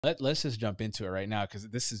Let's just jump into it right now because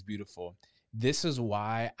this is beautiful. This is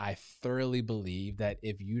why I thoroughly believe that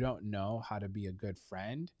if you don't know how to be a good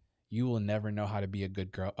friend, you will never know how to be a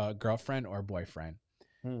good girlfriend or boyfriend.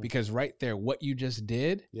 Because right there, what you just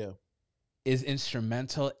did is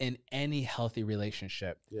instrumental in any healthy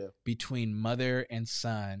relationship between mother and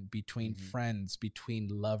son, between friends, between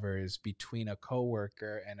lovers, between a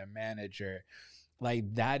coworker and a manager.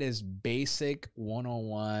 Like that is basic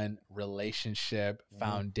one-on-one relationship,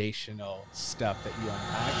 foundational stuff that you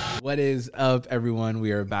unpack. What is up, everyone?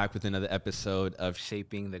 We are back with another episode of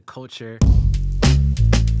Shaping the Culture.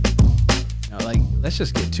 Let's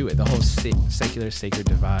just get to it. The whole secular sacred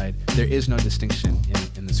divide. There is no distinction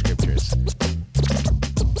in the scriptures.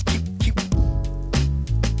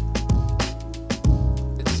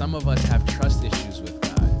 Some of us have trust issues with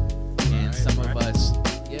God, and some of us,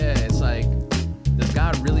 it's like, does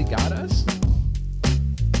God really got us?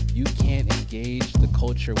 You can't engage the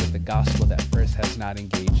culture with the gospel that first has not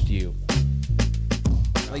engaged you.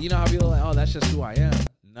 Like, you know how people are like, oh, that's just who I am.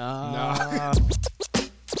 Nah.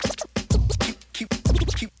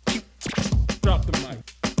 Drop the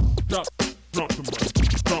mic. Drop the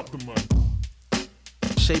mic. Drop the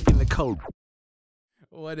mic. Shaping the code.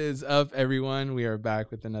 What is up, everyone? We are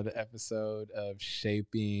back with another episode of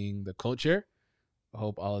Shaping the Culture. I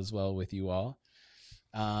hope all is well with you all.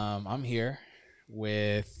 I'm here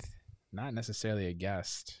with not necessarily a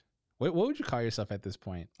guest. What would you call yourself at this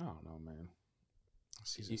point? I don't know, man.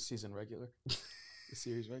 Season regular. The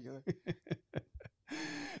series regular.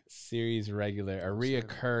 Series regular, a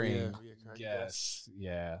reoccurring guest.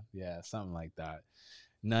 Yeah, something like that.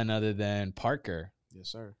 None other than Parker. Yes,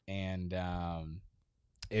 sir. And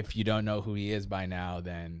if you don't know who he is by now,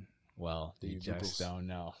 then, well, you just don't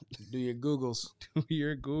know. Do your Googles. Do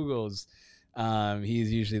your Googles.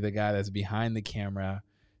 He's usually the guy that's behind the camera.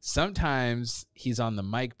 Sometimes he's on the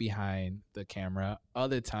mic behind the camera.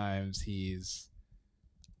 Other times he's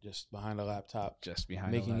just behind the laptop. Just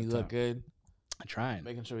behind making the laptop. You look good. Trying.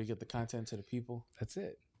 Making sure we get the content to the people. That's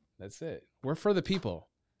it. We're for the people.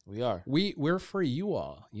 We are. We're for you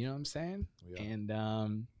all. You know what I'm saying? We are.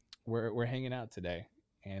 And we're hanging out today.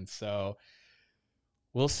 And so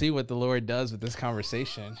we'll see what the Lord does with this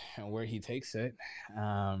conversation and where he takes it.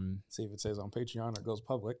 See if it says on Patreon or goes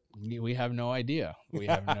public. We have no idea.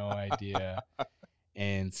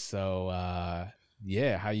 And so,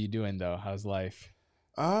 how you doing, though? How's life?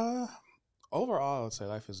 Overall, I would say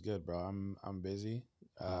life is good, bro. I'm busy.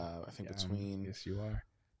 I think between... Yes, you are.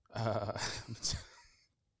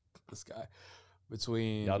 This guy.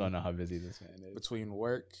 Between... Y'all don't know how busy this man is. Between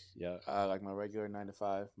work, yeah, like my regular 9 to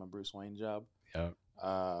 5, my Bruce Wayne job. Yeah.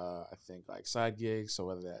 I think like side gigs, so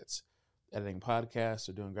whether that's editing podcasts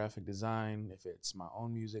or doing graphic design, if it's my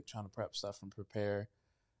own music, trying to prep stuff and prepare,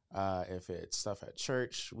 if it's stuff at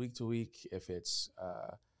church week to week, if it's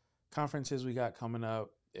conferences we got coming up,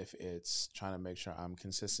 if it's trying to make sure I'm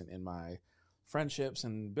consistent in my friendships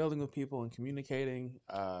and building with people and communicating,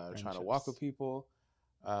 trying to walk with people.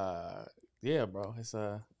 Yeah, bro,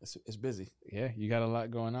 it's busy. Yeah, you got a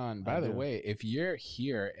lot going on. By the way, if you're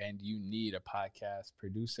here and you need a podcast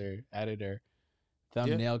producer, editor,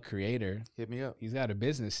 thumbnail creator, hit me up. He's got a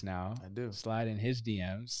business now. I do. Slide in his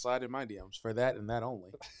DMs. Slide in my DMs for that and that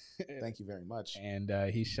only. Thank you very much. And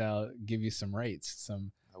he shall give you some rates.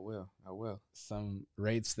 I will. Some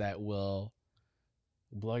rates that will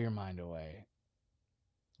blow your mind away.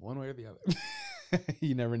 One way or the other.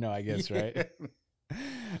 You never know, I guess, right?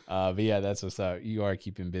 But yeah, that's what's up. You are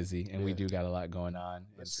keeping busy, and we do got a lot going on.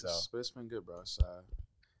 But it's been good, bro. It's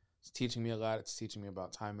teaching me a lot. It's teaching me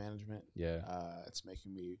about time management. Yeah. It's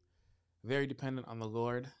making me very dependent on the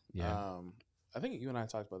Lord. Yeah. I think you and I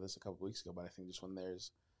talked about this a couple weeks ago, but I think just when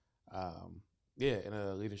there's, in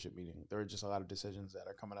a leadership meeting, there are just a lot of decisions that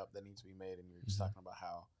are coming up that need to be made, and you're just talking about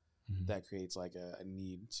how that creates like a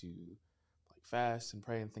need to fast and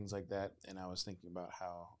pray and things like that. And I was thinking about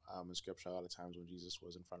how in scripture a lot of times when Jesus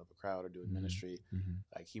was in front of a crowd or doing ministry,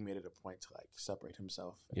 like he made it a point to like separate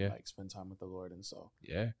himself and like spend time with the Lord. And so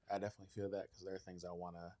I definitely feel that because there are things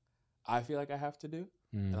I feel like I have to do,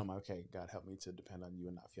 and I'm like, okay, God, help me to depend on you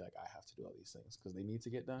and not feel like I have to do all these things because they need to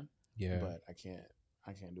get done. But I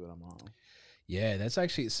can't do it on my own. Yeah, that's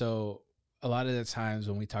actually, so a lot of the times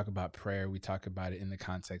when we talk about prayer, we talk about it in the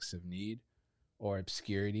context of need or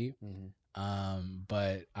obscurity.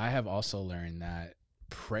 But I have also learned that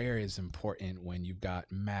prayer is important when you've got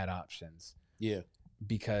mad options. Yeah.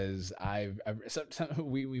 Because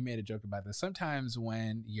we made a joke about this. Sometimes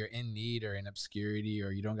when you're in need or in obscurity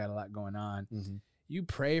or you don't got a lot going on, you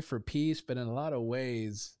pray for peace, but in a lot of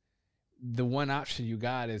ways, the one option you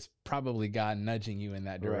got is probably God nudging you in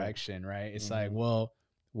that direction, right? It's like, well,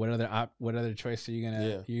 what other choice are you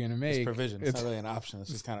gonna make? It's provision. It's not really an option. It's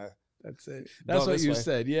just kind of that's it. That's what you way.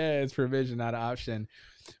 said. Yeah, it's provision, not an option.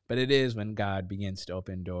 But it is when God begins to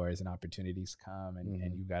open doors and opportunities come,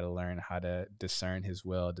 and you've got to learn how to discern His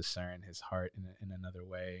will, discern His heart in another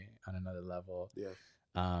way, on another level.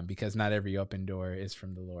 Yeah. Because not every open door is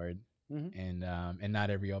from the Lord, and not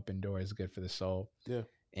every open door is good for the soul. Yeah.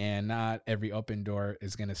 And not every open door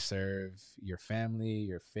is going to serve your family,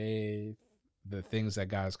 your faith, the things that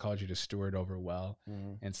God has called you to steward over well.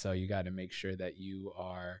 And so you got to make sure that you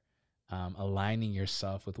are aligning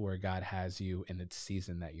yourself with where God has you in the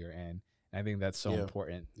season that you're in. And I think that's so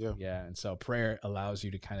important. Yeah. And so prayer allows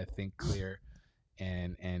you to kind of think clear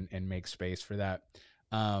and make space for that.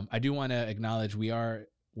 I do want to acknowledge we are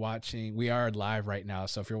live right now.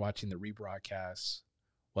 So if you're watching the rebroadcast,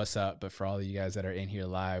 what's up? But for all of you guys that are in here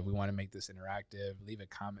live, we want to make this interactive. Leave a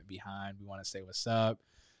comment behind. We want to say what's up.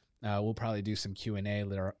 We'll probably do some Q&A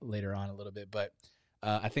later on a little bit, but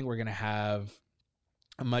I think we're going to have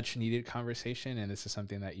a much needed conversation. And this is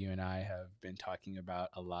something that you and I have been talking about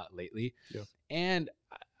a lot lately. Yeah. And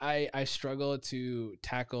I struggle to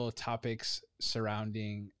tackle topics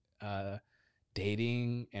surrounding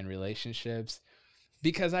dating and relationships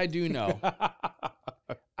because I do know,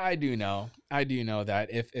 I do know that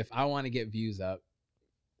if I want to get views up,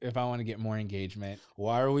 if I want to get more engagement,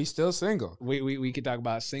 why are we still single? We could talk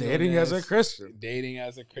about singleness, dating as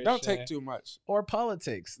a Christian. Don't take too much. Or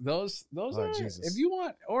politics. Those are Jesus. If you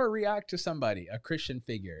want, or react to somebody, a Christian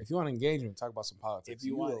figure. If you want engagement, talk about some politics. If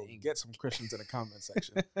you want to get some Christians in the comment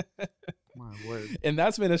section. My word. And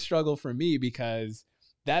that's been a struggle for me because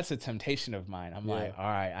that's a temptation of mine. I'm like, all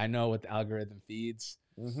right, I know what the algorithm feeds.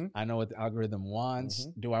 I know what the algorithm wants.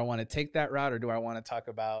 Do I want to take that route, or do I want to talk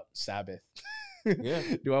about Sabbath?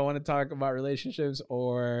 Do I want to talk about relationships,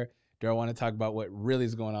 or do I want to talk about what really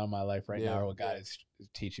is going on in my life right now, or what God is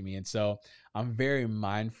teaching me? And so I'm very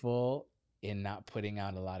mindful in not putting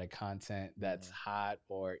out a lot of content that's hot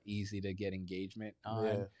or easy to get engagement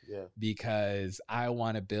on, because I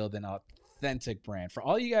want to build an authentic brand. For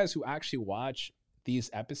all you guys who actually watch these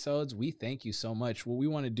episodes, we thank you so much. What we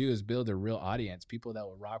want to do is build a real audience, people that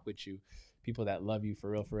will rock with you, people that love you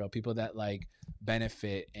for real, people that like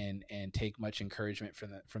benefit and take much encouragement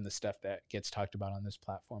from the stuff that gets talked about on this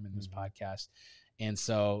platform and this podcast. And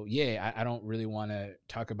so, I don't really want to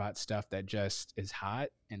talk about stuff that just is hot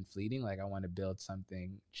and fleeting. Like, I want to build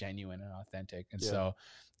something genuine and authentic. And so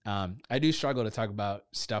I do struggle to talk about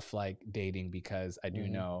stuff like dating, because I do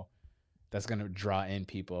know that's going to draw in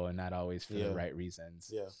people, and not always for the right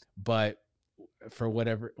reasons. But for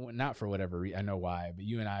whatever, not for whatever reason, I know why, but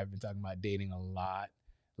you and I have been talking about dating a lot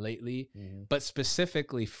lately, but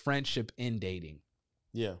specifically friendship in dating.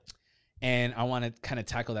 And I want to kind of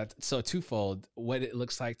tackle that. So twofold, what it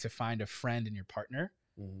looks like to find a friend in your partner,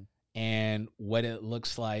 and what it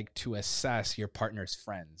looks like to assess your partner's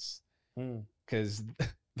friends. Because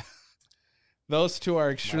those two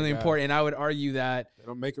are extremely important. And I would argue that they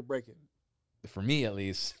don't make or break it. For me, at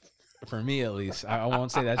least, I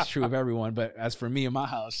won't say that's true of everyone, but as for me in my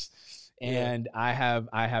house, and I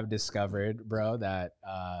have discovered, bro, that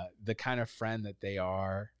the kind of friend that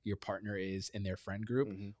your partner is in their friend group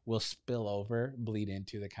will spill over, bleed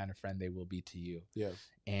into the kind of friend they will be to you.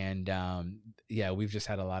 And we've just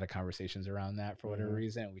had a lot of conversations around that for whatever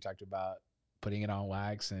reason. We talked about putting it on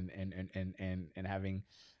wax and having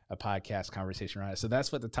a podcast conversation around it. So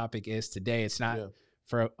that's what the topic is today. It's not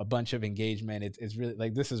for a bunch of engagement. It's really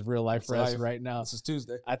like, this is real life for us right now. This is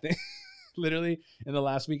Tuesday. I think literally in the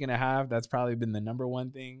last week and a half, that's probably been the number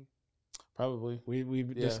one thing probably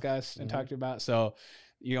we've discussed and talked about. So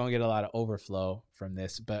you're going to get a lot of overflow from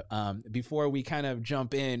this. But before we kind of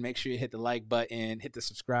jump in, make sure you hit the like button, hit the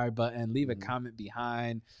subscribe button, leave a comment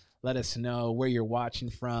behind. Let us know where you're watching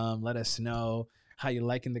from. Let us know how you're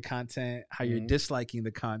liking the content, how you're disliking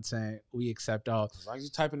the content. We accept all. As long as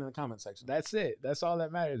you type it in the comment section. That's it. That's all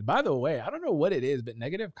that matters. By the way, I don't know what it is, but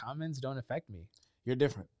negative comments don't affect me. You're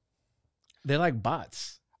different. They're like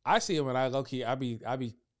bots. I see them and I low-key, I be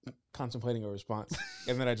contemplating a response,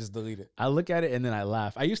 and then I just delete it. I look at it and then I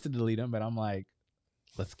laugh. I used to delete them, but I'm like,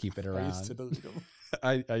 let's keep it around. I used to delete them.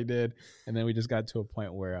 I did. And then we just got to a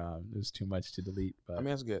point where it was too much to delete. But I mean,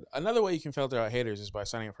 that's good. Another way you can filter out haters is by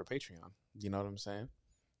signing up for Patreon. You know what I'm saying?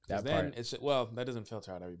 That then that doesn't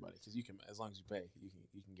filter out everybody, because you can, as long as you pay, you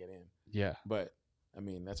can get in. Yeah. But I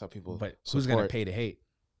mean, that's how people. But who's going to pay to hate?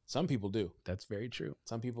 Some people do. That's very true.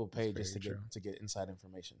 Some people pay just to get inside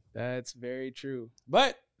information. That's very true.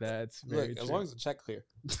 But that's very true. As long as the check clear,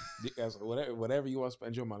 whatever you want to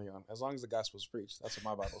spend your money on, as long as the gospel's preached, that's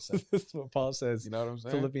what my Bible says. That's what Paul says. You know what I'm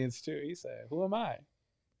saying? Philippians 2. He said, "Who am I?"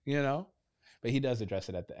 You know. But he does address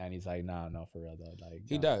it at the end. He's like, no, for real though. Like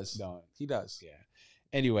He does. Yeah.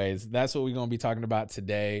 Anyways, that's what we're gonna be talking about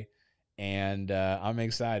today, and I'm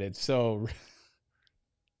excited. So,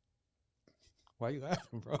 why are you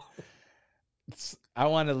laughing, bro? I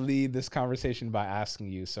want to lead this conversation by asking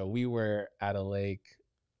you. So we were at a lake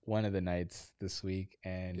one of the nights this week,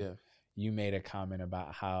 and you made a comment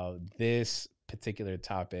about how this particular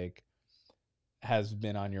topic has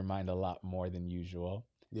been on your mind a lot more than usual.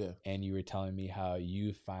 Yeah. And you were telling me how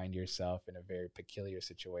you find yourself in a very peculiar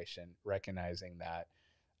situation, recognizing that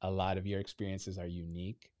a lot of your experiences are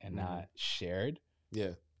unique and not shared.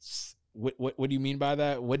 Yeah. What do you mean by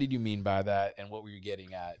that? What did you mean by that? And what were you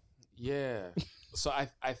getting at? Yeah. So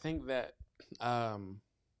I think that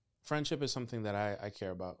friendship is something that I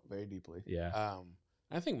care about very deeply. Yeah.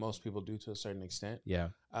 I think most people do to a certain extent. Yeah.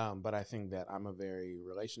 But I think that I'm a very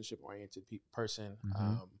relationship oriented person.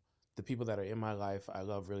 Mm-hmm. The people that are in my life, I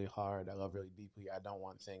love really hard. I love really deeply. I don't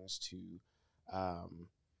want things to,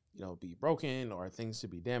 be broken or things to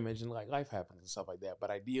be damaged, and like life happens and stuff like that. But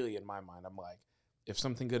ideally, in my mind, I'm like, if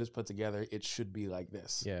something good is put together, it should be like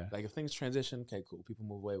this. Yeah. Like if things transition, okay, cool. People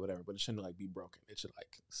move away, whatever. But it shouldn't like be broken. It should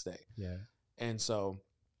like stay. Yeah. And so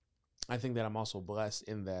I think that I'm also blessed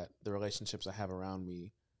in that the relationships I have around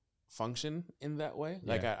me function in that way.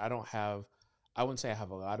 Yeah. Like I wouldn't say I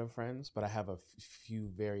have a lot of friends, but I have a few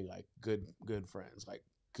very like good friends, like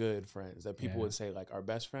good friends that people would say like are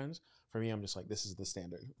best friends. For me, I'm just like, this is the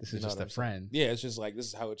standard. This is just a friend. Yeah, it's just like, this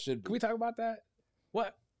is how it should be. Can we talk about that?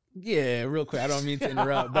 What? Yeah, real quick. I don't mean to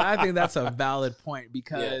interrupt, but I think that's a valid point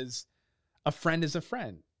because a friend is a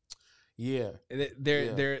friend. Yeah.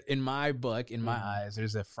 They're in my book, in my eyes,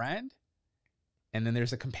 there's a friend and then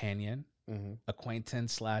there's a companion,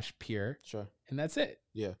 acquaintance / peer. Sure. And that's it.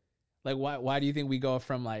 Yeah. Like, why do you think we go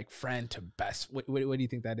from like friend to best? What do you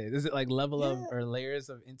think that is? Is it like level of or layers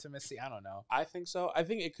of intimacy? I don't know. I think so. I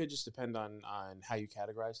think it could just depend on how you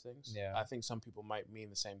categorize things. Yeah. I think some people might mean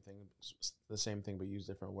the same thing, but use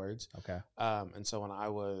different words. Okay. And so when I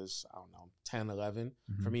was, I don't know, 10, 11,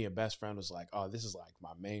 for me, a best friend was like, oh, this is like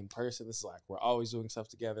my main person. This is like, we're always doing stuff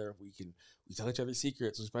together. We tell each other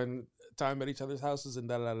secrets. We spend time at each other's houses and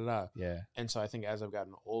da-da-da-da. Yeah. And so I think as I've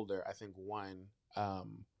gotten older, I think one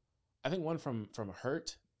from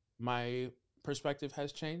hurt, my perspective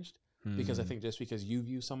has changed because I think just because you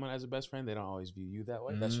view someone as a best friend, they don't always view you that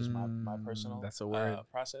way. That's just my personal that's a word.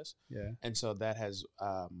 Process. Yeah. And so that has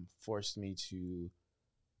forced me to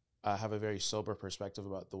have a very sober perspective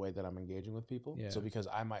about the way that I'm engaging with people. Yeah. So because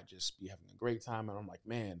I might just be having a great time and I'm like,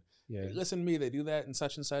 man, yeah, they listen to me, they do that and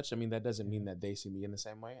such. I mean, that doesn't mean that they see me in the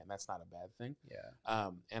same way, and that's not a bad thing. Yeah.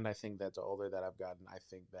 And I think that the older that I've gotten, I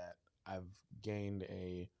think that I've gained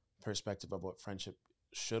a perspective of what friendship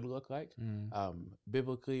should look like,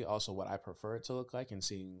 biblically, also what I prefer it to look like, and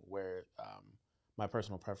seeing where my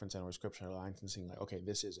personal preference and where scripture aligns, and seeing like, okay,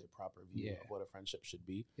 this is a proper view of what a friendship should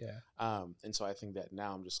be. Yeah. And so I think that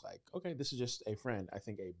now I'm just like, okay, this is just a friend. I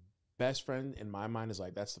think a best friend in my mind is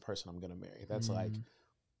like, that's the person I'm gonna marry. That's like,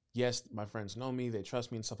 yes, my friends know me, they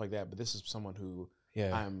trust me and stuff like that, but this is someone who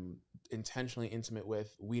I'm intentionally intimate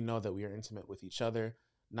with. We know that we are intimate with each other,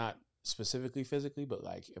 not specifically physically, but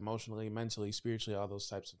like emotionally, mentally, spiritually, all those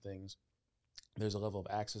types of things. There's a level of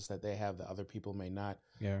access that they have that other people may not.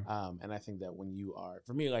 Yeah. And I think that when you are,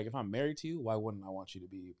 for me, like if I'm married to you, why wouldn't I want you to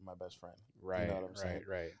be my best friend? Right. You know what I'm saying?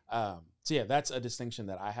 Right. So yeah, that's a distinction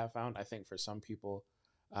that I have found. I think for some people,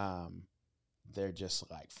 they're just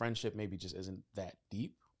like, friendship maybe just isn't that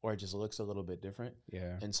deep, or it just looks a little bit different.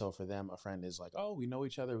 Yeah. And so for them, a friend is like, oh, we know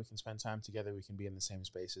each other, we can spend time together, we can be in the same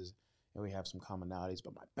spaces, and we have some commonalities.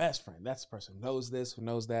 But my best friend, that's the person who knows this, who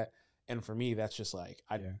knows that. And for me, that's just like,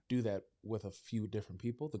 I do that with a few different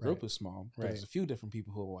people. The group is small. But there's a few different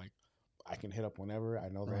people who are like, I can hit up whenever. I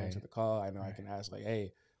know they'll answer the call. I know I can ask like,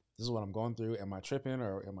 hey, this is what I'm going through. Am I tripping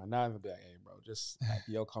or am I not? And they'll be like, hey, bro, just like,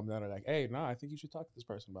 yo, calm down. Or like, hey, no, I think you should talk to this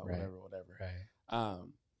person about whatever. Right.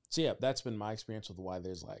 So yeah, that's been my experience with why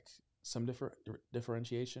there's like some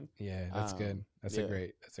differentiation. Yeah, that's good. That's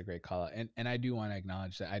a great call out. And I do want to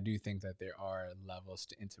acknowledge that I do think that there are levels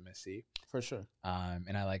to intimacy. For sure.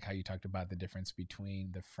 And I like how you talked about the difference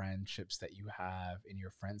between the friendships that you have in your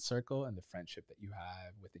friend circle and the friendship that you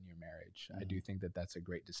have within your marriage. I do think that that's a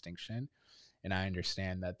great distinction. And I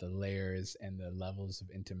understand that the layers and the levels of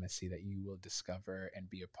intimacy that you will discover and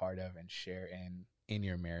be a part of and share in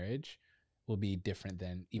your marriage will be different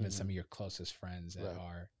than even some of your closest friends that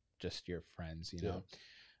are just your friends, you know.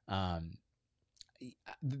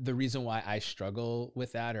 The reason why I struggle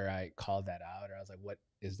with that, or I called that out, or I was like, what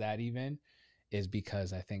is that even, is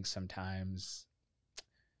because I think sometimes,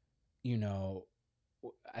 you know,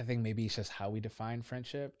 I think maybe it's just how we define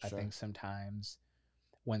friendship. I Sure. think sometimes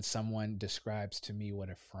when someone describes to me what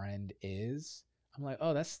a friend is, I'm like,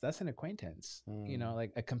 oh, that's an acquaintance, you know, Mm.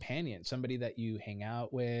 like a companion, somebody that you hang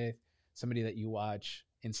out with, somebody that you watch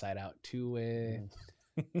Inside Out 2 with,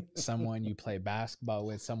 Mm. someone you play basketball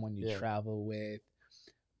with, someone you Yeah. travel with.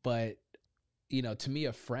 But, you know, to me,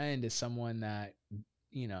 a friend is someone that,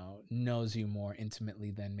 you know, knows you more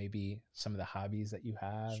intimately than maybe some of the hobbies that you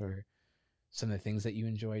have, Sure. or some of the things that you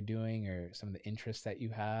enjoy doing, or some of the interests that you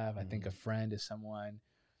have. I think a Mm. friend is someone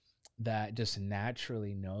that just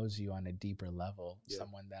naturally knows you on a deeper level, Yeah.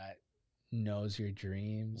 someone that knows your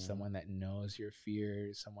dreams, Mm. someone that knows your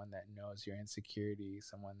fears, someone that knows your insecurities,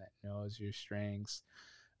 someone that knows your strengths,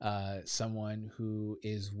 someone who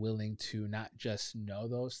is willing to not just know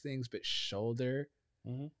those things but shoulder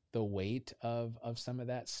Mm-hmm. the weight of some of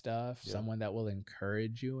that stuff, Yeah. someone that will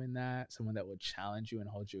encourage you in that, someone that will challenge you and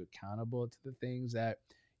hold you accountable to the things that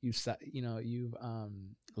you've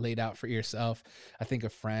laid out for yourself. I think a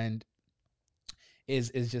friend is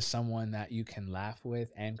just someone that you can laugh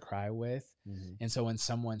with and cry with. Mm-hmm. And so when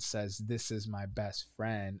someone says this is my best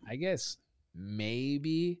friend, I guess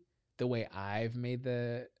maybe the way I've made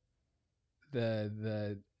the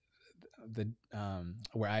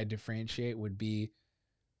where I differentiate would be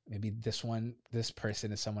maybe this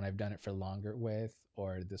person is someone I've done it for longer with,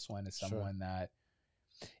 or this one is Sure. someone that,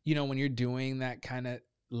 you know, when you're doing that kind of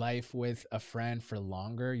life with a friend for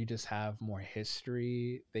longer, you just have more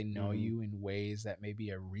history. They know Mm. you in ways that maybe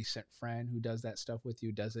a recent friend who does that stuff with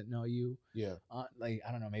you doesn't know you. Yeah. Like,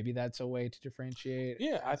 I don't know, maybe that's a way to differentiate.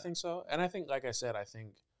 Yeah, I think so. And I think, like I said, I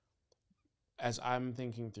think as I'm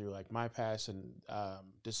thinking through like my past and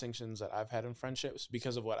distinctions that I've had in friendships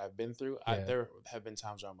because of what I've been through, Yeah. there have been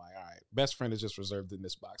times where I'm like, all right, best friend is just reserved in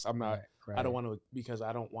this box. I'm not, Right. I don't want to, because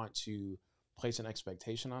I don't want to place an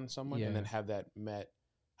expectation on someone and then have that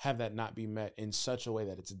not be met in such a way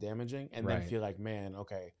that it's damaging, and then feel like, man,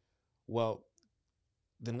 okay, well,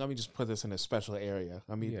 then let me just put this in a special area.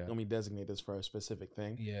 Let me designate this for a specific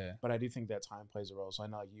thing. Yeah. But I do think that time plays a role. So I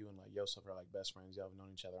know like you and like Yosef are like best friends. Y'all have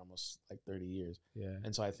known each other almost like 30 years. Yeah.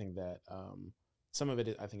 And so I think that some of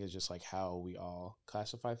it I think is just like how we all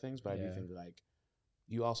classify things. But I do think like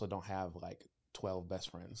you also don't have like 12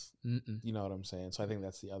 best friends. Mm-mm. You know what I'm saying? So I think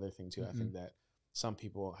that's the other thing too. I think that some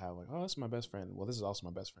people have like, oh, this is my best friend. Well, this is also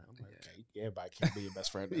my best friend. I'm like, okay, everybody can't be your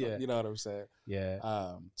best friend. Yeah. You know what I'm saying?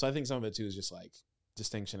 Yeah. So I think some of it too is just like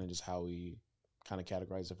distinction and just how we kind of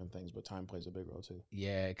categorize different things, but time plays a big role too.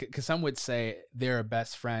 Yeah, because some would say they're a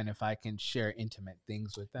best friend if I can share intimate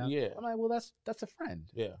things with them. Yeah. I'm like, well, that's a friend.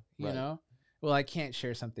 Yeah. You know? Well, I can't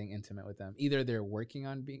share something intimate with them. Either they're working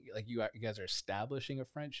on being like you guys are establishing a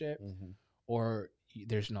friendship, or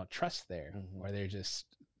there's no trust there, or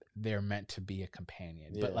they're meant to be a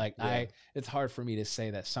companion. But like it's hard for me to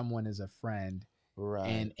say that someone is a friend,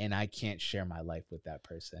 and I can't share my life with that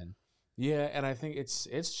person. Yeah, and I think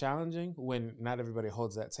it's challenging when not everybody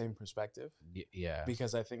holds that same perspective. Yeah,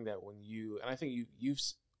 because I think that when you, and I think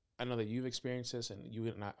I know that you've experienced this, and you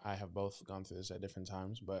and I have both gone through this at different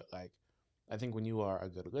times. But like, I think when you are a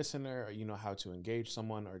good listener, or you know how to engage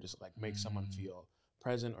someone, or just like make someone feel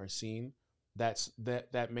present or seen,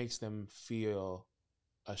 that makes them feel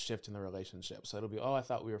a shift in the relationship. So it'll be, oh, I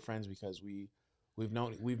thought we were friends because we've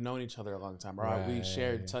known each other a long time, or we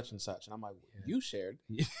shared such and such. And I'm like, you shared.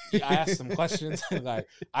 I asked some questions. Like,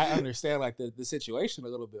 I understand like the situation a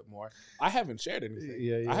little bit more. I haven't shared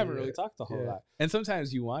anything. I haven't really talked a whole lot. And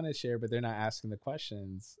sometimes you want to share, but they're not asking the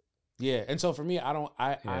questions. Yeah. And so for me, if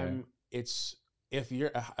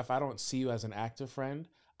I don't see you as an active friend,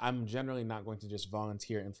 I'm generally not going to just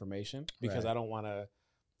volunteer information, because I don't want to.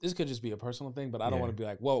 This could just be a personal thing, but I don't want to be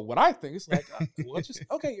like, well, what I think is like, well, just,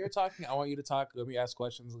 okay, you're talking. I want you to talk. Let me ask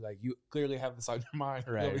questions. Like, you clearly have this on your mind.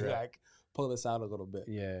 Let me like pull this out a little bit.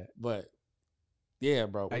 Yeah. But yeah,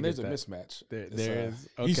 bro, when there's a mismatch. There is.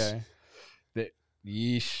 Okay.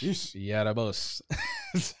 Yeesh. Yeah, boss.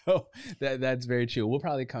 So that's very true. We'll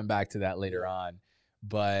probably come back to that later on.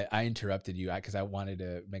 But I interrupted you because I wanted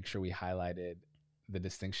to make sure we highlighted the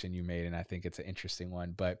distinction you made. And I think it's an interesting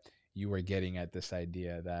one. But you were getting at this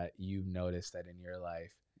idea that you've noticed that in your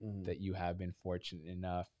life that you have been fortunate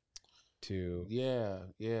enough to. Yeah.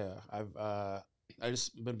 I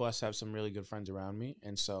just been blessed to have some really good friends around me.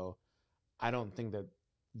 And so I don't think that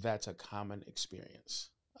that's a common experience.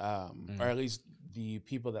 Or at least the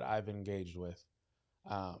people that I've engaged with,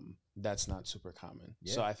 that's not super common.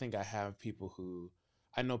 Yeah. So I think I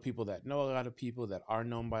know people that know a lot of people that are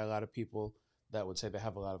known by a lot of people that would say they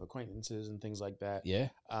have a lot of acquaintances and things like that. Yeah.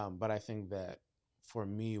 But I think that for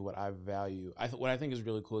me, what I value, what I think is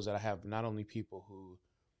really cool is that I have not only people who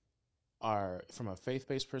are from a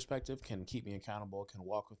faith-based perspective, can keep me accountable, can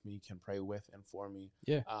walk with me, can pray with and for me,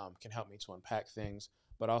 Yeah. can help me to unpack things.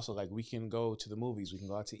 But also, like, we can go to the movies, we can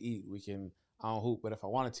go out to eat, we can. I don't hoop, but if I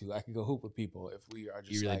wanted to, I can go hoop with people. If we are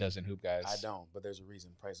just He really like, doesn't hoop, guys. I don't, but there's a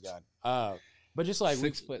reason. Praise God. But just like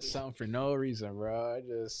 6 foot something for no reason, bro.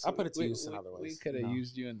 I put it to use in other ways. We could have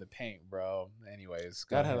used you in the paint, bro. Anyways,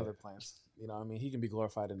 God had other plans. You know what I mean? He can be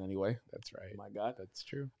glorified in any way. That's right. My God. That's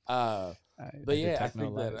true. But yeah, I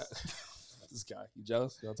think that this guy, you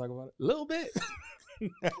jealous? You want to talk about it? A little bit.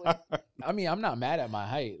 I mean, I'm not mad at my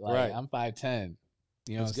height. Like, right. I'm 5'10".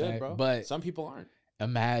 You know That's what I'm good, saying? Bro. But some people aren't.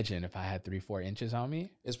 Imagine if I had 3-4 inches on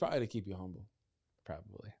me. It's probably to keep you humble.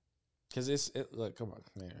 Probably. Because look, come on.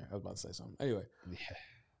 Man, I was about to say something. Anyway. Yeah.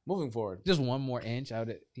 Moving forward. Just 1 more inch out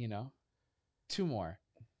of, 2 more.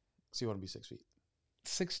 So you want to be 6 feet?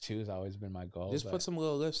 6'2" has always been my goal. Just put some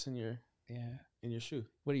little lifts in your shoe.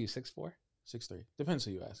 What are you, 6'4"? 6'3". Depends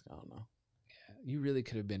who you ask. I don't know. Yeah, you really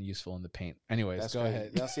could have been useful in the paint. Anyways, That's go crazy.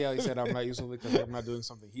 ahead. Y'all see how he said I'm not useful because I'm not doing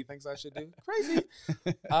something he thinks I should do? Crazy.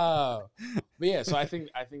 But yeah, so I think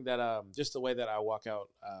that just the way that I walk out,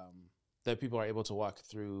 that people are able to walk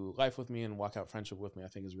through life with me and walk out friendship with me, I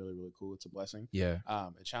think is really, really cool. It's a blessing. Yeah.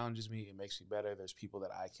 It challenges me. It makes me better. There's people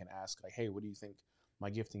that I can ask, like, hey, what do you think my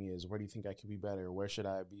gifting is? Where do you think I could be better? Where should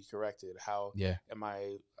I be corrected? How am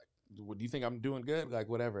I, what do you think I'm doing good? Like,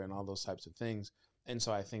 whatever, and all those types of things. And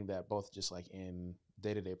so I think that both just like in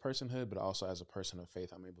day-to-day personhood, but also as a person of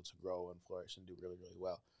faith, I'm able to grow and flourish and do really, really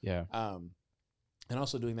well. Yeah. And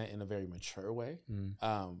also doing that in a very mature way.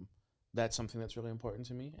 That's something that's really important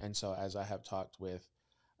to me. And so as I have talked with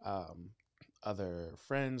other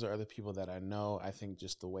friends or other people that I know, I think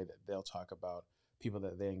just the way that they'll talk about people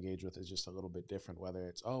that they engage with is just a little bit different, whether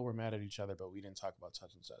it's, oh, we're mad at each other, but we didn't talk about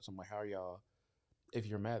such and such. I'm like, how are y'all? If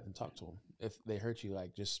you're mad, then talk to them. If they hurt you,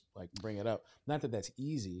 like, just like bring it up. Not that that's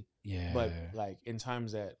easy, but like in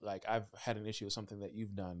times that like I've had an issue with something that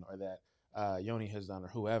you've done or that Yoni has done or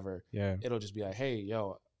whoever, it'll just be like, hey,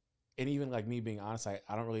 yo. And even like me being honest, I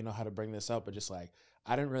don't really know how to bring this up, but just like,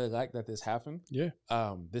 I didn't really like that this happened. Yeah.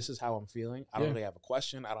 This is how I'm feeling. I don't really have a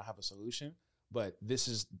question. I don't have a solution, but this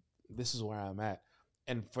is where I'm at.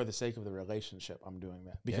 And for the sake of the relationship, I'm doing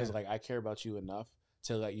that because like I care about you enough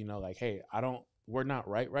to let you know, like, hey, we're not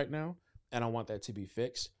right now, and I want that to be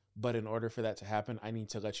fixed. But in order for that to happen, I need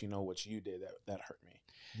to let you know what you did that hurt me.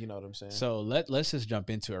 You know what I'm saying? So let's just jump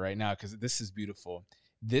into it right now because this is beautiful.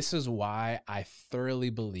 This is why I thoroughly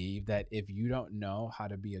believe that if you don't know how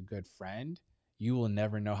to be a good friend, you will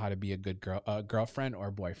never know how to be a good girlfriend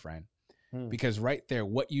or boyfriend. Because right there,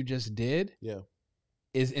 what you just did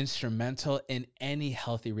is instrumental in any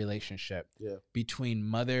healthy relationship between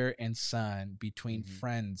mother and son, between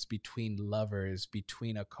friends, between lovers,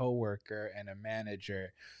 between a coworker and a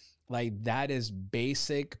manager. Like that is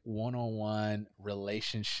basic one-on-one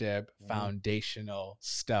relationship, foundational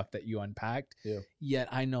stuff that you unpacked. Yet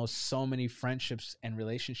I know so many friendships and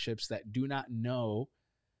relationships that do not know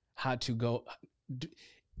how to go.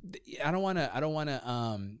 I don't want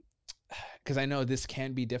to, because I know this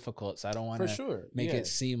can be difficult. So I don't want to make it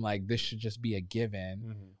seem like this should just be a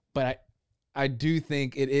given. But I do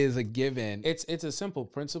think it is a given. It's a simple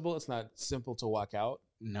principle. It's not simple to walk out.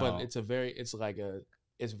 No. But it's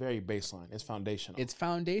very baseline. It's foundational. It's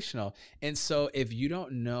foundational. And so if you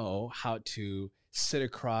don't know how to sit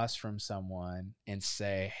across from someone and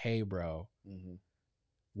say, hey, bro,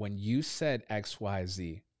 when you said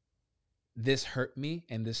XYZ, this hurt me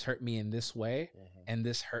and this hurt me in this way. And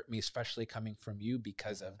this hurt me, especially coming from you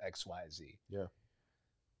because of XYZ. Yeah.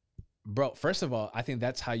 Bro, first of all, I think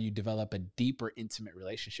that's how you develop a deeper, intimate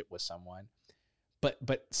relationship with someone. But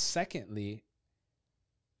secondly,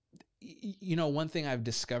 you know, one thing I've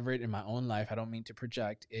discovered in my own life, I don't mean to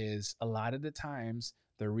project, is a lot of the times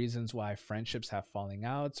the reasons why friendships have falling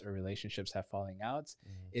outs or relationships have falling outs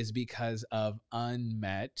is because of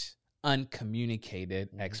unmet, uncommunicated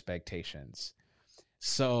expectations.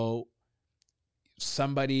 So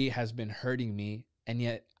somebody has been hurting me and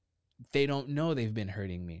yet they don't know they've been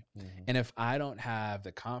hurting me. And if I don't have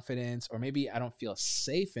the confidence, or maybe I don't feel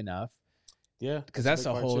safe enough, because that's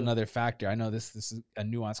a whole nother factor. I know this is a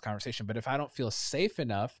nuanced conversation, but if I don't feel safe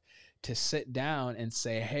enough to sit down and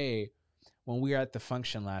say, hey, when we were at the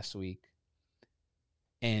function last week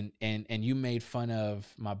and you made fun of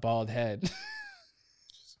my bald head,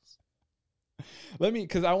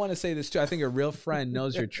 because I want to say this too. I think a real friend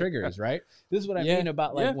knows your triggers, right? This is what I mean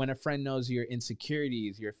about like when a friend knows your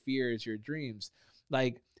insecurities, your fears, your dreams.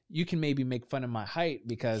 Like you can maybe make fun of my height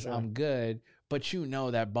because I'm good, but you know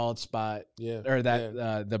that bald spot Yeah. or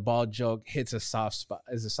that the bald joke hits a soft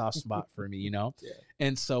spot for me, you know? Yeah.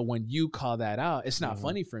 And so when you call that out, it's not Mhm.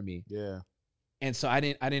 funny for me. Yeah. And so I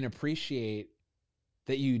didn't appreciate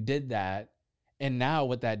that you did that. And now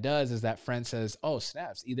what that does is that friend says, oh,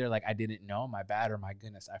 snaps. Either like, I didn't know, my bad, or my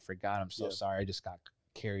goodness, I forgot. I'm so sorry. I just got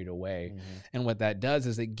carried away. And what that does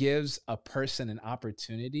is it gives a person an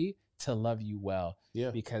opportunity to love you well. Yeah.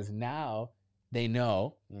 Because now they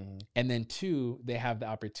know. And then 2, they have the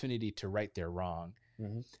opportunity to right their wrong.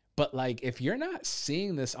 But like, if you're not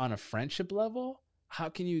seeing this on a friendship level, how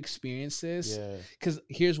can you experience this? Because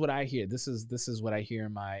here's what I hear. This is what I hear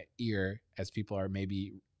in my ear as people are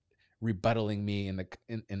maybe rebuttaling me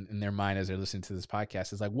in their mind as they're listening to this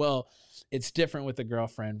podcast. Is like, well, it's different with a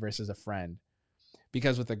girlfriend versus a friend,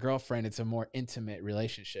 because with a girlfriend it's a more intimate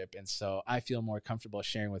relationship, and so I feel more comfortable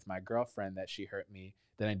sharing with my girlfriend that she hurt me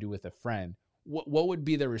than I do with a friend. What would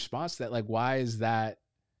be the response to that? Like, why is that?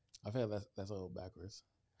 I feel like that's a little backwards.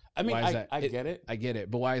 I mean, I get it. I get it,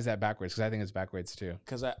 but why is that backwards? Because I think it's backwards too.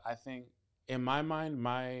 Because I think in my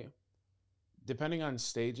mind, depending on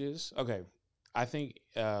stages, okay, I think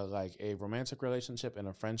like a romantic relationship and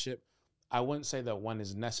a friendship, I wouldn't say that one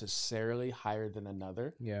is necessarily higher than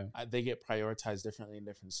another. Yeah. They get prioritized differently in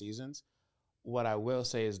different seasons. What I will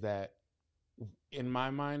say is that in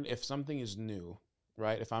my mind, if something is new,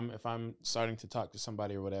 right? If I'm starting to talk to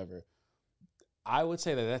somebody or whatever, I would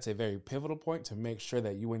say that that's a very pivotal point to make sure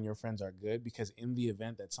that you and your friends are good, because in the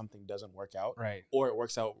event that something doesn't work out, right, or it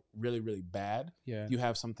works out really, really bad, you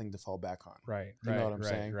have something to fall back on. Right. You know what I'm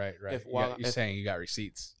saying? Right. You're saying you got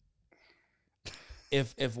receipts.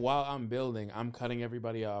 If while I'm building, I'm cutting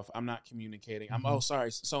everybody off, I'm not communicating, I'm sorry,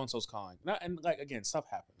 so-and-so's calling. And like, again, stuff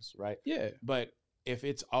happens, right? Yeah. But if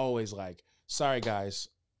it's always like, sorry guys,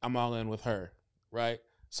 I'm all in with her, right?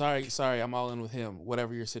 Sorry, I'm all in with him,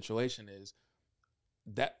 whatever your situation is,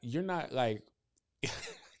 that you're not like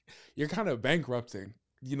you're kind of bankrupting,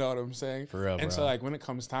 you know what I'm saying? For real, and so like when it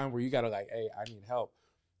comes time where you gotta like, hey, I need help,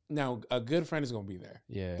 now a good friend is gonna be there.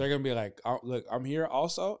 Yeah, they're gonna be like, oh, look, I'm here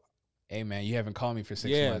also. Hey man, you haven't called me for 6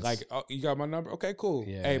 months. Yeah, like, oh, you got my number? Okay, cool.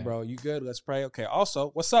 Yeah. Hey bro, you good? Let's pray. Okay, also,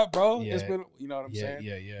 what's up, bro? It's been, you know what I'm saying?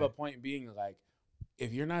 Yeah. But point being, like,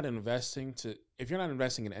 if you're not investing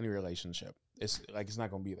in any relationship, it's like, it's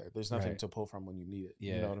not gonna be there. There's nothing to pull from when you need it.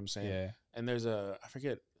 You know what I'm saying? Yeah. And there's I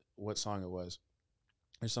forget what song it was.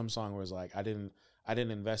 There's some song where it's like, I didn't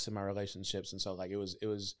invest in my relationships, and so like it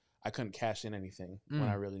was I couldn't cash in anything when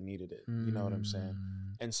I really needed it. You know what I'm saying?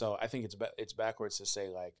 And so I think it's backwards to say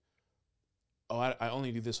like, oh, I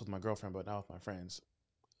only do this with my girlfriend, but not with my friends.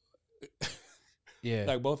 Yeah,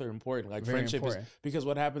 like both are important. Like, very friendship important. is, because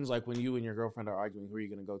what happens like when you and your girlfriend are arguing, who are you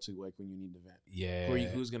going to go to like when you need to vent? Yeah,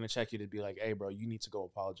 who's going to check you to be like, hey bro, you need to go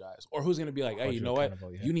apologize, or who's going to be like, hey, you know what,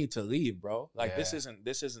 you need to leave, bro. Like, this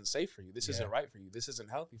isn't safe for you. This isn't right for you. This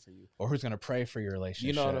isn't healthy for you. Or who's going to pray for your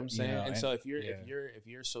relationship? You know what I'm saying? You know, and so if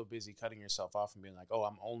you're so busy cutting yourself off and being like, oh,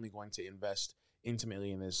 I'm only going to invest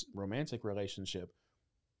intimately in this romantic relationship,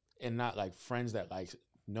 and not like friends that like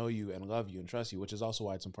know you and love you and trust you, which is also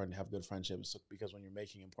why it's important to have good friendships, because when you're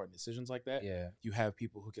making important decisions like that, you have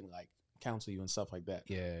people who can like counsel you and stuff like that.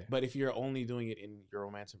 But if you're only doing it in your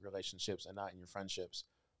romantic relationships and not in your friendships,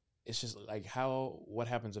 it's just like, what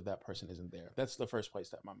happens if that person isn't there? That's the first place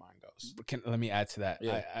that my mind goes. Let me add to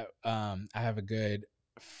that. I have a good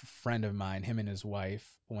friend of mine, him and his wife,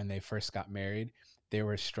 when they first got married, they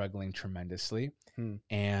were struggling tremendously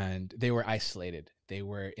and they were isolated. They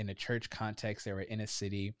were in a church context. They were in a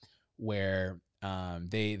city where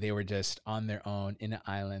they were just on their own in an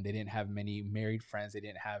island. They didn't have many married friends. They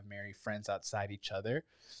didn't have married friends outside each other.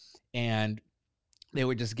 And they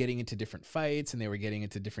were just getting into different fights, and they were getting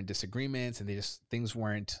into different disagreements, and things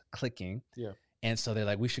weren't clicking. Yeah. And so they're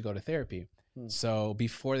like, we should go to therapy. So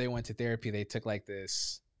before they went to therapy, they took like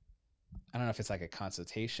this, I don't know if it's like a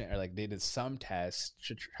consultation or like they did some tests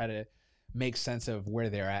to try to make sense of where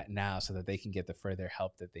they're at now so that they can get the further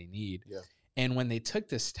help that they need. Yeah. And when they took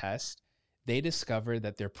this test, they discovered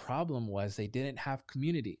that their problem was they didn't have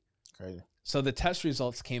community. Crazy. So the test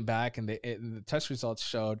results came back, and the test results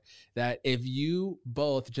showed that if you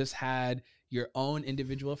both just had your own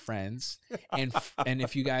individual friends and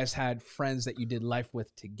if you guys had friends that you did life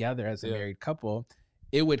with together as a married couple,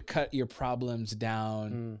 it would cut your problems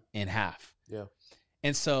down in half. Yeah.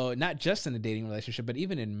 And so not just in a dating relationship, but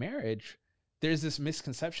even in marriage, there's this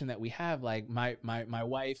misconception that we have, like my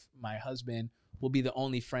wife, my husband will be the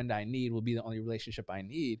only friend I need, will be the only relationship I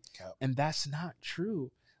need. Yep. And that's not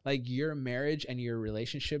true. Like, your marriage and your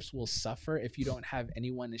relationships will suffer if you don't have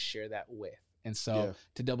anyone to share that with. And so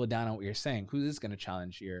to double down on what you're saying, who is going to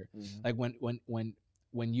challenge your, like when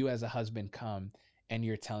when you as a husband come and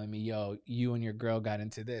you're telling me, yo, you and your girl got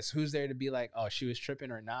into this, who's there to be like, oh, she was tripping,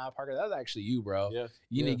 or nah, Parker, that was actually you, bro. Yeah.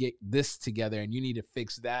 You need to get this together, and you need to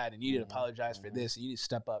fix that, and you need to apologize for this, and you need to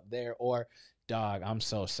step up there. Or, dog, I'm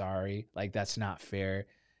so sorry. Like, that's not fair.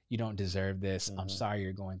 You don't deserve this. I'm sorry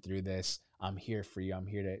you're going through this. I'm here for you. I'm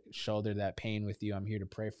here to shoulder that pain with you. I'm here to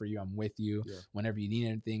pray for you. I'm with you. Yeah. Whenever you need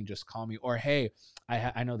anything, just call me. Or, hey,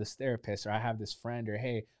 I know this therapist, or I have this friend, or,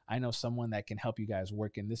 hey, I know someone that can help you guys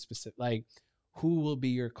work in this specific, like, who will be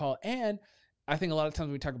your call? And I think a lot of times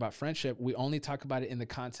when we talk about friendship, we only talk about it in the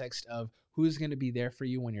context of who's going to be there for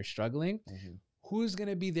you when you're struggling. Who's going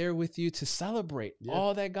to be there with you to celebrate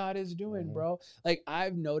all that God is doing, bro? Like,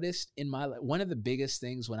 I've noticed in my life, one of the biggest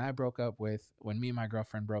things when me and my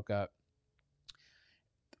girlfriend broke up,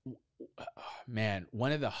 man,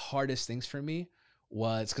 one of the hardest things for me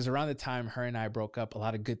was because around the time her and I broke up, a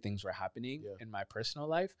lot of good things were happening in my personal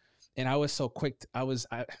life. And I was so quick.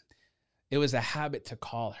 It was a habit to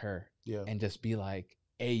call her and just be like,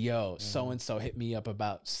 hey, yo, so-and-so hit me up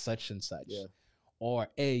about such and such. Yeah. Or,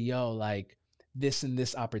 hey, yo, like, this and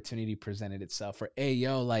this opportunity presented itself. Or, hey,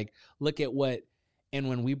 yo, like, look at what. And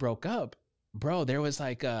when we broke up, bro, there was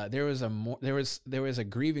like there was a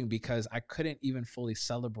grieving because I couldn't even fully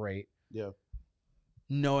celebrate. Yeah.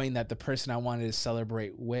 Knowing that the person I wanted to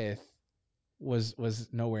celebrate with was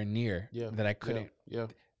nowhere near. Yeah. That I couldn't. Yeah.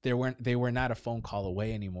 They were not a phone call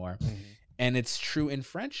away anymore. And it's true in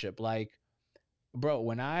friendship. Like, bro,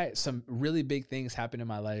 when some really big things happened in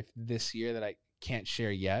my life this year that I can't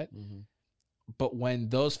share yet. But when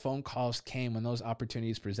those phone calls came, when those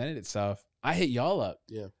opportunities presented itself, I hit y'all up.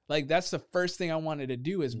 Yeah. Like, that's the first thing I wanted to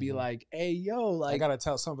do is be like, hey, yo, like, I got to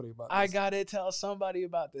tell somebody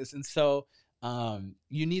about this. And so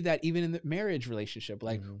you need that even in the marriage relationship.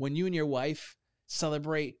 Like, when you and your wife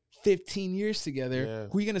celebrate 15 years together,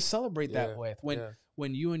 who are you going to celebrate that with?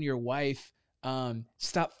 When you and your wife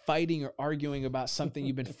stop fighting or arguing about something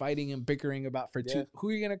you've been fighting and bickering about for who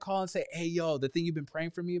are you going to call and say, hey, yo, the thing you've been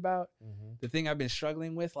praying for me about, the thing I've been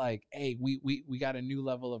struggling with, like, hey, we got a new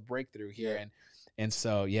level of breakthrough here. And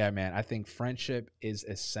so, yeah, man, I think friendship is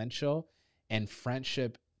essential, and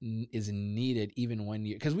friendship is needed even when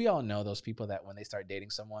because we all know those people that when they start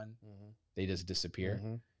dating someone, they just disappear.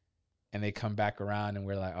 And they come back around and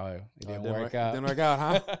we're like, oh, it didn't work out. Didn't work out,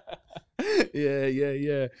 huh?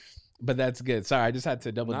 Yeah. But that's good. Sorry, I just had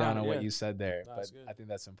to double down on what you said there. But I think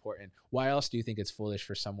that's important. Why else do you think it's foolish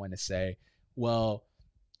for someone to say, well,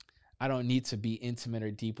 I don't need to be intimate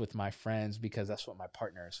or deep with my friends because that's what my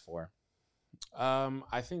partner is for?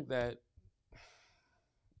 I think that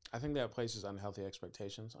places unhealthy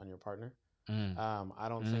expectations on your partner. I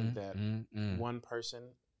don't think that one person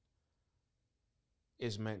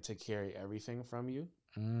is meant to carry everything from you.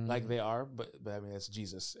 Like they are, but I mean, that's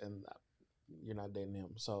Jesus, and you're not dating him.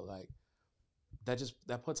 So like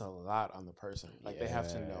that puts a lot on the person. Like they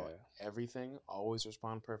have to know everything, always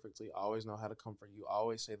respond perfectly, always know how to comfort you,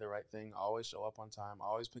 always say the right thing, always show up on time,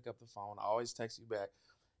 always pick up the phone, always text you back.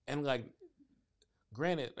 And like,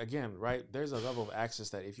 granted, again, right, there's a level of access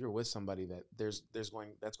that if you're with somebody that that's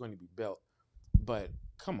going to be built. But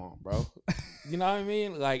come on, bro. You know what I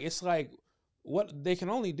mean? Like, it's like, what they can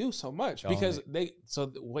only do so much because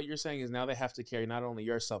what you're saying is now they have to carry not only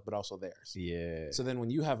your stuff but also theirs. Yeah. So then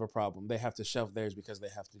when you have a problem, they have to shelve theirs because they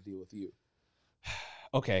have to deal with you.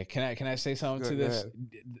 Okay, can I say something to this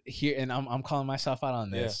here? And I'm calling myself out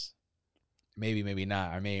on this. Maybe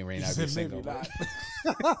not. I may not be single.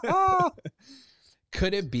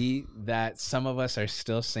 Could it be that some of us are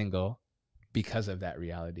still single because of that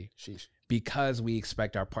reality? Sheesh. Because we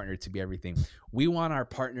expect our partner to be everything. We want our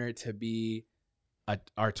partner to be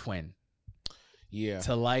our twin. Yeah.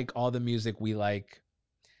 To like all the music we like,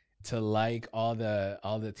 to like all the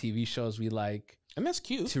TV shows we like. And that's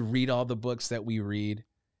cute. To read all the books that we read,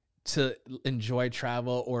 to enjoy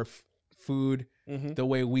travel or food the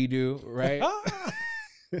way we do, right?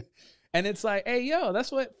 And it's like, hey, yo,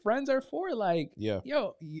 that's what friends are for. Like,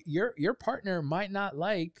 yo, your partner might not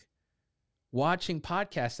like watching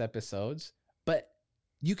podcast episodes, but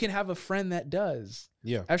you can have a friend that does.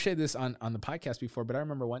 Yeah. I've shared this on the podcast before, but I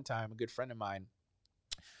remember one time a good friend of mine,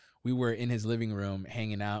 we were in his living room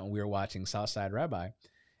hanging out and we were watching Southside Rabbi.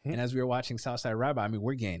 And as we were watching Southside Rabbi, I mean,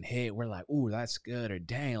 we're getting hit. We're like, ooh, that's good. Or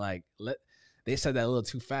dang, like, they said that a little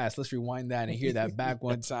too fast. Let's rewind that and hear that back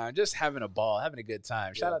one time. Just having a ball, having a good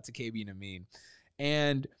time. Shout out to KB and Amin.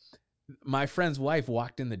 And my friend's wife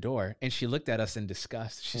walked in the door and she looked at us in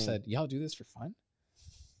disgust. She said, y'all do this for fun?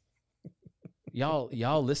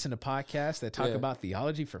 Y'all listen to podcasts that talk about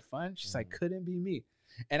theology for fun? She's like, couldn't be me.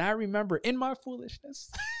 And I remember in my foolishness,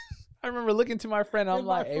 I remember looking to my friend. I'm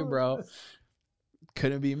like, hey, bro,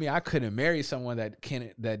 couldn't be me. I couldn't marry someone that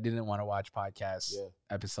didn't want to watch podcast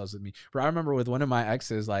episodes with me. Bro, I remember with one of my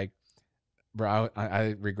exes, like, bro,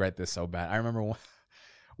 I regret this so bad. I remember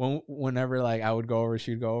whenever like I would go over,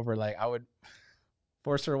 she'd go over, like I would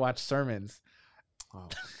force her to watch sermons. Oh,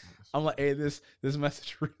 I'm like, hey, this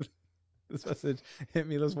message hit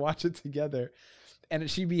me. Let's watch it together. And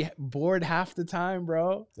she'd be bored half the time,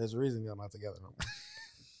 bro. There's a reason y'all not together no more.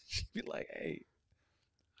 She'd be like, hey,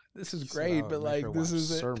 this is great, but like this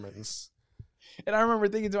is sermons. And I remember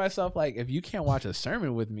thinking to myself, like, if you can't watch a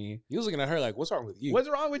sermon with me, you was looking at her like, what's wrong with you? What's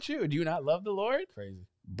wrong with you? Do you not love the Lord? Crazy.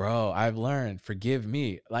 Bro, I've learned, forgive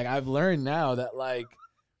me. Like, I've learned now that, like,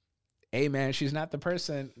 hey, man, she's not the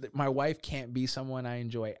person. My wife can't be someone I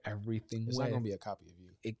enjoy everything it's with. It's not going to be a copy of you.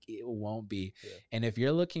 It won't be. Yeah. And if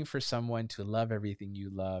you're looking for someone to love everything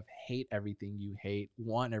you love, hate everything you hate,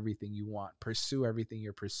 want everything you want, pursue everything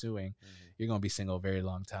you're pursuing, you're going to be single a very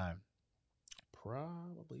long time.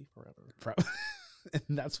 Probably forever.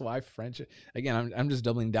 And that's why friendship. Again, I'm just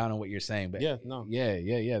doubling down on what you're saying, but yeah,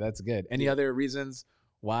 that's good. Any other reasons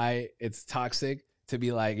why it's toxic to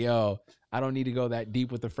be like, yo, I don't need to go that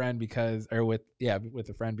deep with a friend because I have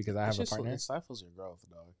a partner? It stifles your growth,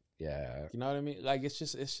 dog. Yeah, you know what I mean. Like it's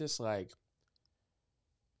just like,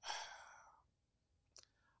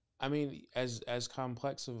 I mean, as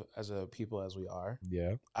complex as a people as we are,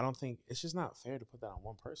 I don't think it's just not fair to put that on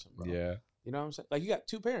one person, bro. Yeah. You know what I'm saying? Like, you got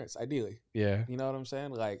two parents, ideally. Yeah. You know what I'm saying?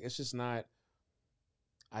 Like, it's just not,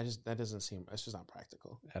 that doesn't seem, it's just not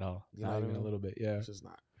practical. At all. You know what I mean? A little bit, yeah. It's just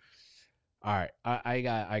not. All right.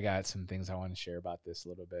 I got some things I want to share about this a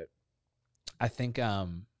little bit. I think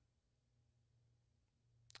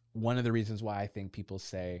one of the reasons why I think people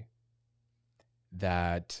say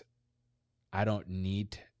that I don't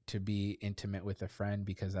need to be intimate with a friend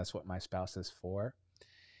because that's what my spouse is for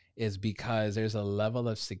is because there's a level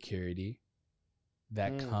of security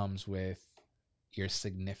that comes with your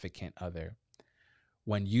significant other.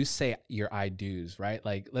 When you say your I do's, right?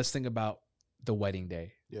 Like, let's think about the wedding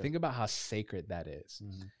day. Yeah. Think about how sacred that is.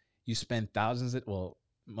 Mm-hmm. You spend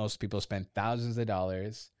most people spend thousands of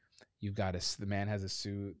dollars. You've got the man has a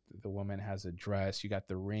suit, the woman has a dress, you got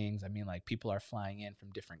the rings. I mean, like, people are flying in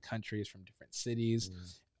from different countries, from different cities,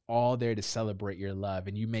 all there to celebrate your love.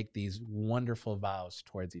 And you make these wonderful vows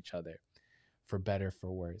towards each other, for better, for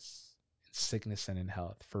worse, in sickness and in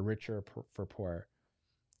health, for richer or for poor.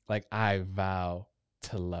 Like, I vow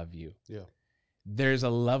to love you. Yeah. There's a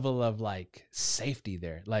level of like safety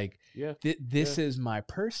there. Like, this is my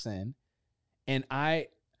person. And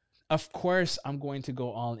of course, I'm going to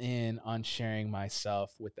go all in on sharing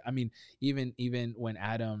myself with, I mean, even when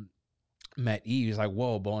Adam met Eve, he's like,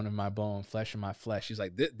 whoa, bone of my bone, flesh of my flesh. He's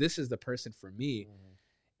like, this is the person for me. Mm-hmm.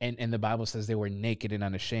 And the Bible says they were naked and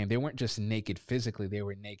unashamed. They weren't just naked physically. They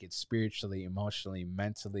were naked spiritually, emotionally,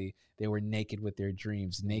 mentally. They were naked with their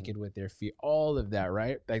dreams, naked with their fear, all of that,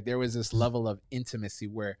 right? Like, there was this level of intimacy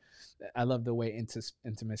where I love the way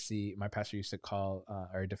intimacy, my pastor used to call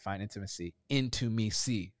or define intimacy, into me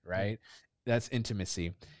see, right? That's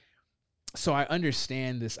intimacy. So I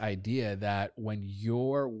understand this idea that when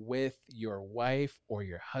you're with your wife or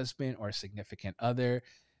your husband or significant other,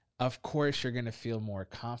 of course, you're going to feel more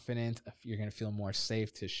confident. You're going to feel more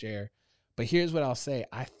safe to share. But here's what I'll say.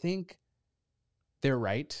 I think they're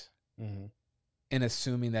right in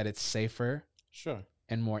assuming that it's safer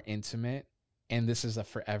and more intimate. And this is a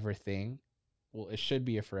forever thing. Well, it should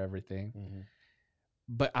be a forever thing. Mm-hmm.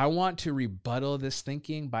 But I want to rebuttal this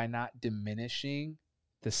thinking by not diminishing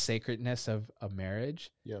the sacredness of a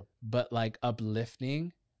marriage, but like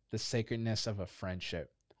uplifting the sacredness of a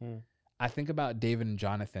friendship. I think about David and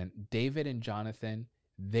Jonathan. David and Jonathan,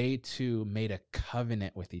 they too made a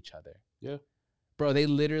covenant with each other. Yeah. Bro, they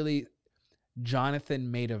literally,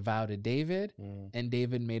 Jonathan made a vow to David and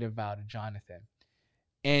David made a vow to Jonathan.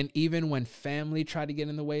 And even when family tried to get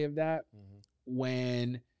in the way of that,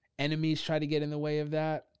 when enemies try to get in the way of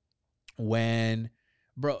that,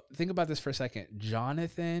 bro, think about this for a second.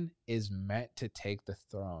 Jonathan is meant to take the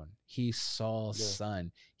throne. He's Saul's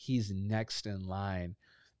son. He's next in line.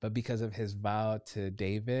 But because of his vow to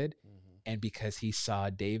David and because he saw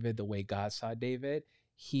David the way God saw David,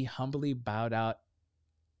 he humbly bowed out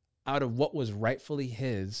of what was rightfully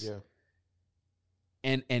his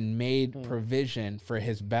and made provision for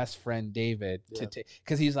his best friend David to take,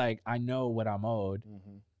 because he's like, I know what I'm owed,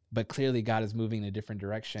 but clearly God is moving in a different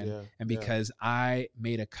direction. And because I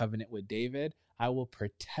made a covenant with David, I will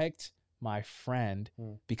protect my friend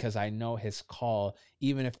because I know his call,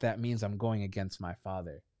 even if that means I'm going against my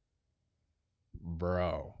father.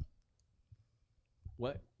 Bro,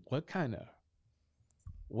 what kind of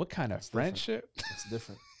That's friendship? It's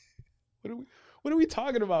different. What are we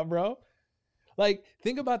talking about, bro? Like,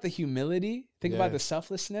 think about the humility. Think about the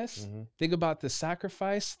selflessness. Think about the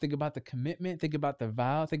sacrifice. Think about the commitment. Think about the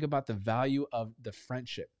vow. Think about the value of the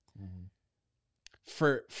friendship.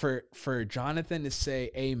 For Jonathan to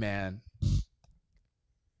say, hey, man,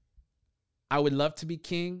 I would love to be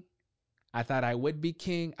king. I thought I would be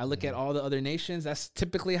king. I look at all the other nations. That's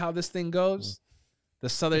typically how this thing goes. The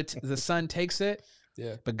son takes it.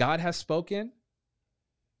 Yeah. But God has spoken.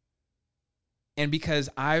 And because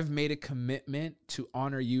I've made a commitment to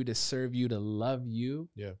honor you, to serve you, to love you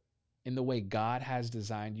in the way God has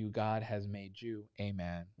designed you, God has made you.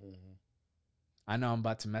 Amen. I know I'm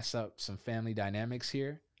about to mess up some family dynamics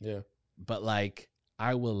here. Yeah. But like,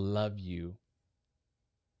 I will love you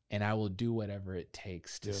and I will do whatever it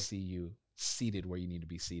takes to see you seated where you need to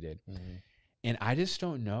be seated. And I just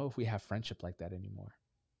don't know if we have friendship like that anymore.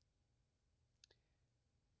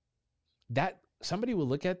 That somebody will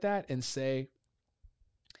look at that and say,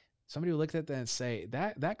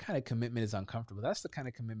 that kind of commitment is uncomfortable. That's the kind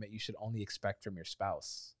of commitment you should only expect from your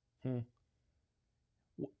spouse.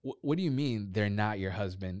 What do you mean they're not your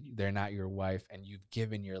husband, they're not your wife, and you've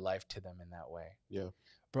given your life to them in that way? Yeah.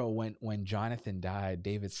 Bro, when Jonathan died,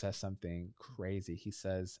 David says something crazy. He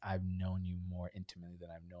says, I've known you more intimately than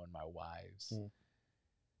I've known my wives.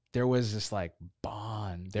 There was this like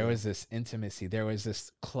bond. There was this intimacy. There was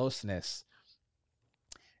this closeness.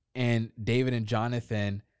 And David and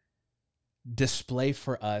Jonathan display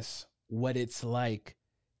for us what it's like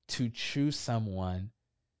to choose someone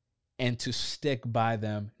and to stick by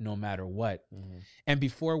them no matter what. And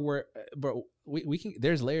before we can,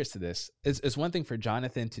 there's layers to this. It's one thing for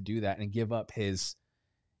Jonathan to do that and give up his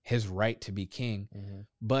right to be king.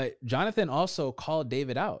 But Jonathan also called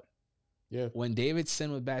David out. Yeah. When David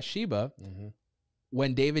sinned with Bathsheba,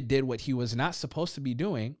 when David did what he was not supposed to be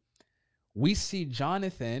doing, we see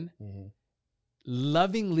Jonathan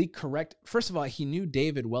lovingly correct. First of all, he knew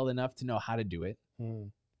David well enough to know how to do it.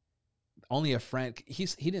 Only a friend. He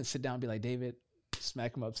didn't sit down and be like, David,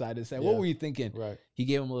 smack him upside and say, what were you thinking? Right. He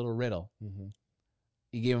gave him a little riddle.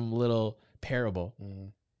 He gave him a little parable.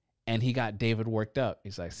 And he got David worked up.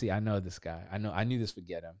 He's like, see, I know this guy. I knew this would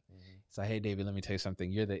get him. He's like, hey, David, let me tell you something.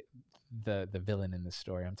 You're the villain in this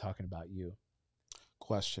story. I'm talking about you.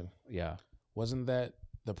 Question. Yeah. Wasn't that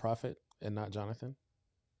the prophet and not Jonathan?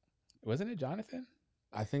 Wasn't it Jonathan?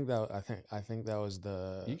 I think that was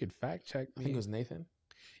the. You could fact check me. I think it was Nathan.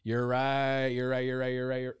 You're right.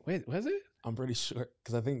 Wait, was it? I'm pretty sure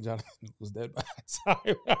because I think Jonathan was dead by that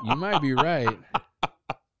time. You might be right.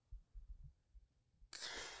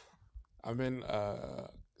 I'm in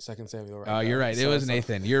 2 Samuel right Oh, now. you're right. It was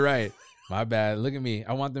Nathan. You're right. My bad. Look at me.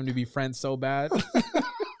 I want them to be friends so bad.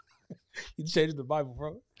 You changed the Bible,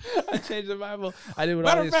 bro. I changed the Bible. I did what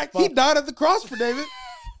Matter of fact, he died at the cross for David.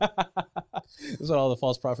 This is what all the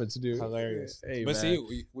false prophets do. Hilarious. Hey, but man.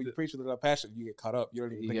 see, when you preach with enough passion, you get caught up. You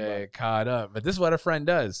don't even think about it. Get caught up. But this is what a friend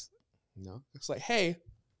does. No, it's like, hey,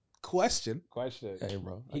 question. Hey,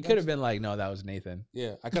 bro. He could have been like, no, that was Nathan.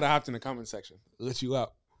 Yeah, I could have hopped in the comment section, let you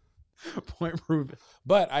out. Point proven.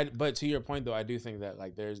 But to your point though, I do think that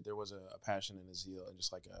like there was a passion and a zeal and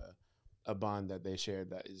just like a bond that they shared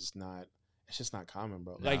that is not. It's just not common,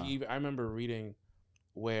 bro. No. Like I remember reading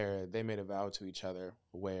where they made a vow to each other.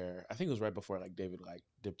 Where I think it was right before like David like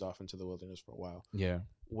dipped off into the wilderness for a while. Yeah.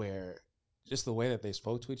 Where just the way that they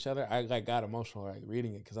spoke to each other, I like got emotional like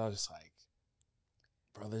reading it because I was just like,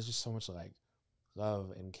 bro, there's just so much like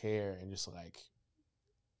love and care and just like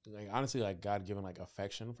honestly like God given like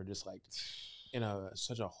affection for just like in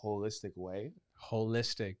such a holistic way.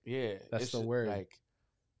 Holistic. Yeah, that's the word. Like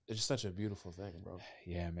it's just such a beautiful thing, bro.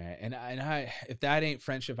 Yeah, man. And I if that ain't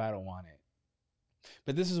friendship, I don't want it.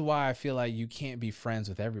 But this is why I feel like you can't be friends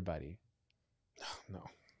with everybody. No.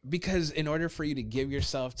 Because in order for you to give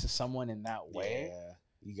yourself to someone in that way,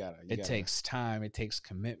 you gotta. It takes time. It takes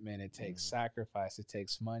commitment. It takes sacrifice. It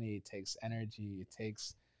takes money. It takes energy. It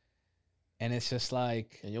takes, and it's just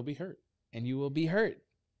like, and you'll be hurt, and you will be hurt.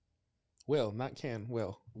 Will not can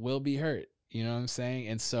will be hurt. You know what I'm saying?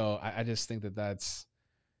 And so I just think that's.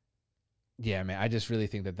 Yeah, man. I just really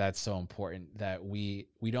think that that's so important that we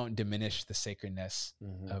don't diminish the sacredness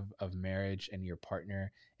of marriage and your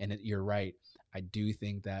partner. And you're right. I do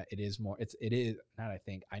think that it is more.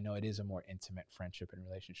 I know it is a more intimate friendship and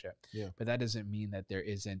relationship. Yeah. But that doesn't mean that there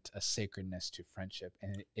isn't a sacredness to friendship,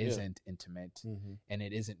 and it isn't intimate, and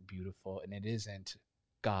it isn't beautiful, and it isn't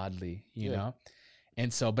godly. You know.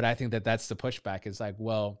 And so, but I think that that's the pushback. Is like,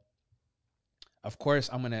 well. Of course,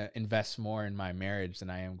 I'm going to invest more in my marriage than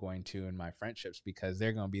I am going to in my friendships because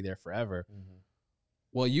they're going to be there forever.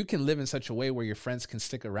 Well, you can live in such a way where your friends can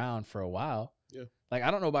stick around for a while. Yeah. Like,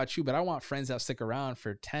 I don't know about you, but I want friends that stick around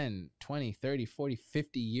for 10, 20, 30, 40,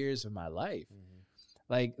 50 years of my life.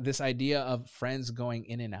 Like, this idea of friends going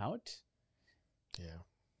in and out. Yeah.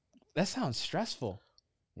 That sounds stressful.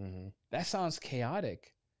 That sounds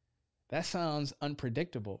chaotic. That sounds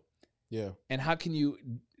unpredictable. Yeah. And how can you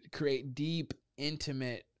create deep,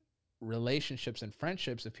 intimate relationships and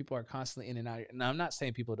friendships if people are constantly in and out? Now, I'm not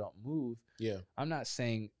saying people don't move. Yeah. I'm not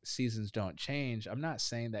saying seasons don't change. I'm not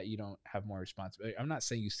saying that you don't have more responsibility. I'm not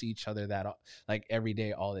saying you see each other that like every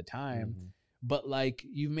day, all the time. But like,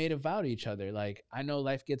 you've made a vow to each other. Like, I know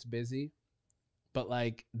life gets busy, but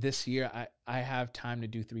like this year, I have time to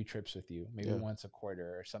do 3 trips with you, maybe once a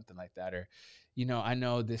quarter or something like that. Or, you know, I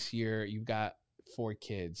know this year you've got 4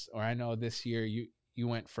 kids, or I know this year you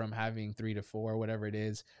went from having 3 to 4, whatever it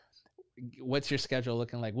is. What's your schedule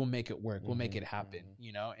looking like? We'll make it work. We'll make it happen,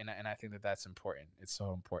 you know? And I think that that's important. It's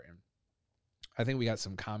so important. I think we got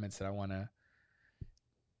some comments that I want to,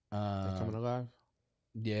 They're coming alive.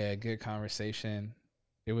 Yeah. Good conversation.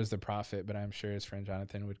 It was the prophet, but I'm sure his friend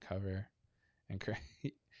Jonathan would cover. And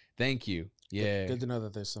thank you. Yeah. Good to know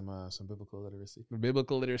that there's some biblical literacy.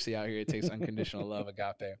 Biblical literacy out here. It takes unconditional love,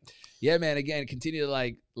 agape. Yeah, man. Again, continue to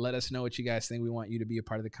like let us know what you guys think. We want you to be a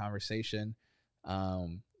part of the conversation.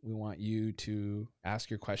 We want you to ask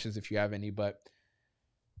your questions if you have any. But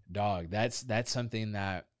dog, that's something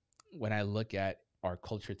that when I look at our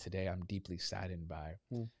culture today, I'm deeply saddened by.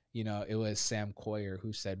 You know, it was Sam Coyer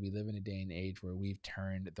who said we live in a day and age where we've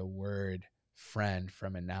turned the word friend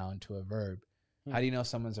from a noun to a verb. How do you know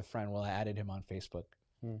someone's a friend? Well, I added him on Facebook.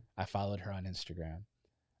 I followed her on Instagram.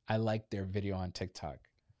 I liked their video on TikTok.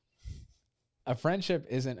 A friendship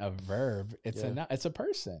isn't a verb. It's a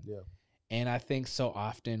person. Yeah. And I think so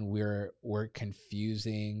often we're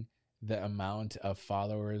confusing the amount of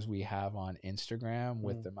followers we have on Instagram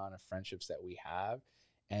with the amount of friendships that we have.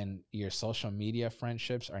 And your social media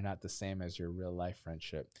friendships are not the same as your real life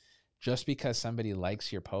friendship. Just because somebody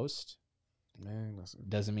likes your post, man, listen,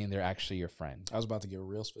 doesn't mean they're actually your friend. I was about to get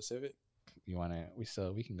real specific. You want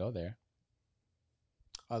to? We can go there.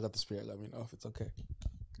 I'll let the spirit let me know if it's okay.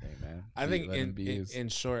 Okay, man. I think in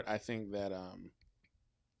short, I think that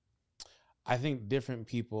I think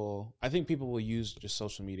people will use just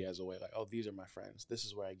social media as a way, like, oh, these are my friends. This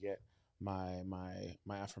is where I get my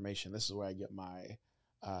affirmation. This is where I get my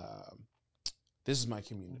this is my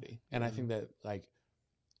community. And I think that, like,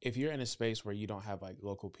 if you're in a space where you don't have like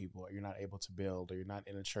local people, or you're not able to build, or you're not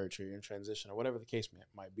in a church, or you're in transition, or whatever the case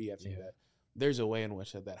might be, I think that there's a way in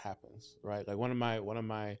which that happens, right? Like one of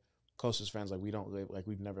my closest friends, like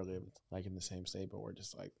we've never lived like in the same state, but we're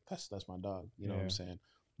just like, that's my dog, you know what I'm saying?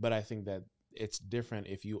 But I think that it's different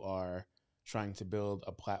if you are trying to build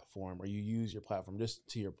a platform, or you use your platform, just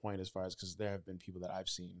to your point, as far as, because there have been people that I've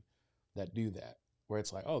seen that do that, where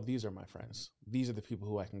it's like, oh, these are my friends. These are the people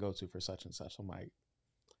who I can go to for such and such. I'm like,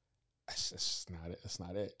 that's not it. That's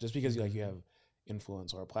not it. Just because you have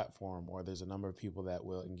influence or a platform, or there's a number of people that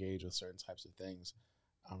will engage with certain types of things,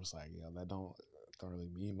 I'm just like, that don't really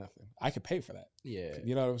mean nothing. I could pay for that. Yeah.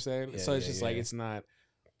 You know what I'm saying? So it's just like, it's not,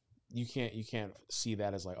 you can't see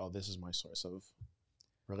that as like, oh, this is my source of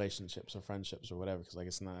relationships or friendships or whatever, because like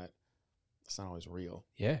it's not always real.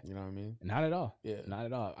 Yeah. You know what I mean? Not at all. Yeah. Not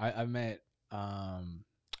at all. I've met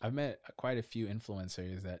quite a few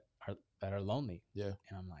influencers that are lonely. Yeah.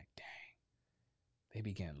 And I'm like, dang, they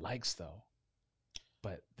be getting likes though.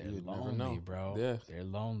 But they're lonely, bro. Yeah. They're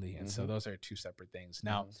lonely. And so those are 2 separate things.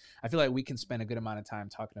 Now, I feel like we can spend a good amount of time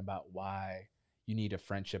talking about why you need a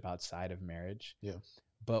friendship outside of marriage. Yeah.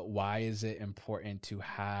 But why is it important to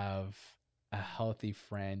have a healthy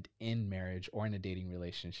friend in marriage or in a dating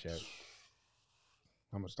relationship?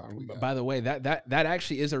 How much time we got? By the way, that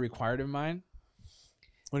actually is a requirement of mine.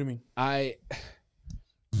 What do you mean?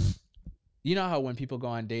 You know how when people go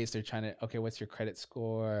on dates, they're trying to, okay, what's your credit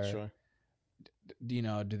score? Sure.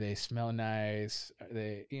 Do they smell nice? Are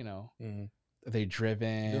they, are they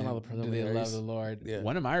driven? Doing all the do they love the Lord? Yeah.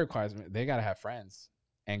 One of my requirements, they got to have friends,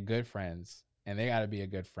 and good friends, and they got to be a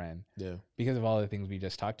good friend. Yeah. Because of all the things we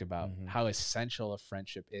just talked about, how essential a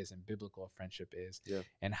friendship is and biblical a friendship is,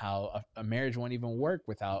 and how a marriage won't even work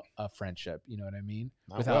without a friendship. You know what I mean?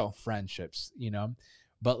 Without friendships,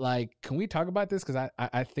 But like, can we talk about this? Because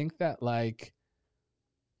I think that, like,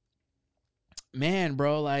 man,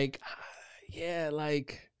 bro, like,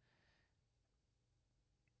 like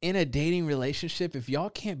in a dating relationship, if y'all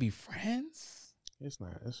can't be friends, it's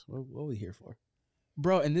not. What are we here for?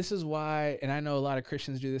 Bro, and this is why, and I know a lot of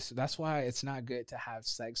Christians do this, that's why it's not good to have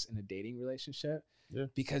sex in a dating relationship. Yeah.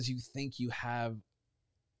 Because you think you have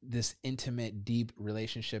this intimate, deep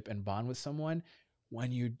relationship and bond with someone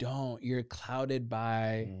when you don't. You're clouded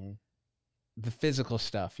by the physical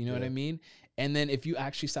stuff, you know what I mean? And then if you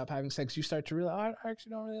actually stop having sex, you start to realize, oh, I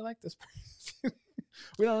actually don't really like this person.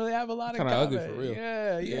 We don't really have a lot in Kind of common. ugly for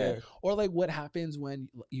real. Yeah. Or like what happens when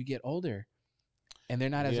you get older and they're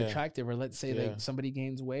not as Yeah. attractive, or let's say like somebody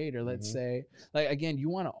gains weight, or let's say like, again, you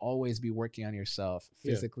want to always be working on yourself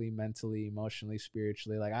physically, mentally, emotionally,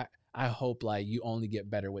 spiritually. Like I hope like you only get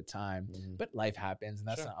better with time, but life happens and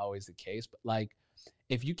that's not always the case. But like,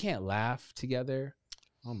 if you can't laugh together,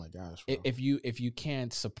 oh my gosh, bro. if you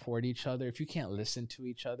can't support each other, if you can't listen to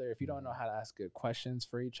each other, if you don't know how to ask good questions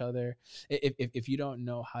for each other, if you don't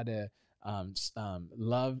know how to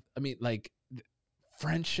love, I mean, like,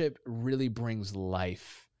 friendship really brings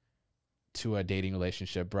life to a dating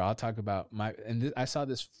relationship, bro. I'll talk about I saw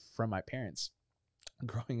this from my parents.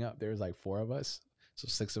 Growing up, there was like 4 of us, so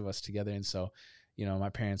 6 of us together, and so, you know, my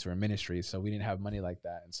parents were in ministry, so we didn't have money like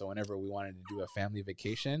that, and so whenever we wanted to do a family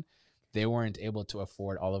vacation, they weren't able to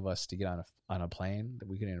afford all of us to get on a plane. That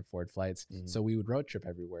we couldn't afford flights, so we would road trip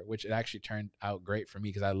everywhere, which it actually turned out great for me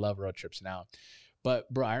because I love road trips now.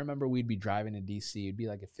 But bro, I remember we'd be driving to DC. It'd be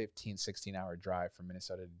like a 15-16 hour drive from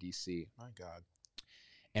Minnesota to DC. My God.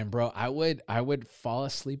 And bro, I would fall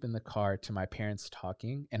asleep in the car to my parents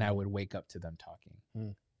talking, and I would wake up to them talking.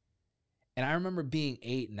 And I remember being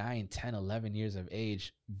 8, 9, 10, 11 years of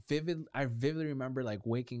age. I vividly remember like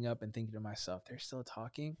waking up and thinking to myself, they're still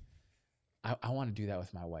talking. I want to do that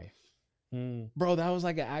with my wife. Bro, that was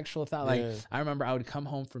like an actual thought. Like, I remember I would come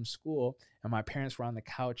home from school and my parents were on the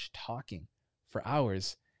couch talking for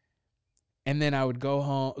hours. And then I would go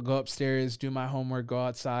home, go upstairs, do my homework, go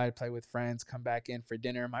outside, play with friends, come back in for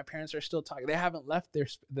dinner. My parents are still talking. They haven't left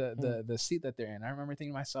the seat that they're in. I remember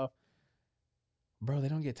thinking to myself, bro, they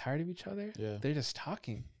don't get tired of each other. They're just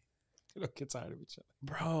talking. They don't get tired of each other,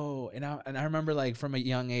 bro. And I remember, like, from a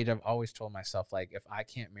young age, I've always told myself, like, if I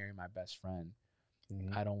can't marry my best friend,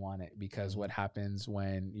 I don't want it, because what happens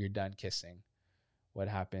when you're done kissing? What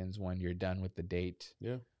happens when you're done with the date?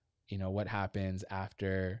 You know, what happens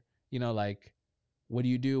after, you know, like, what do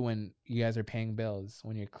you do when you guys are paying bills,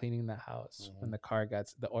 when you're cleaning the house, when the car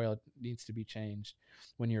the oil needs to be changed,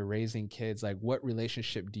 when you're raising kids? Like, what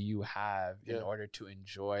relationship do you have in order to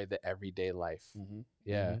enjoy the everyday life?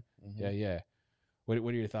 Yeah. What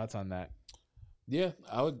are your thoughts on that? Yeah,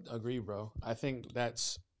 I would agree, bro. I think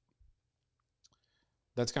that's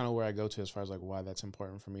kind of where I go to as far as like why that's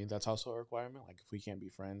important for me. That's also a requirement. Like, if we can't be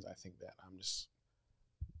friends, I think that I'm just,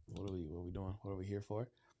 what are we doing? What are we here for?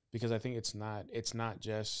 Because I think it's not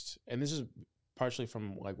just, and this is partially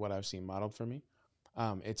from like what I've seen modeled for me.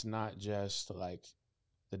 It's not just like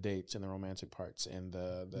the dates and the romantic parts and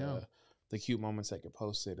the cute moments that get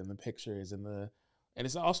posted and the pictures and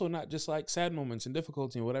it's also not just like sad moments and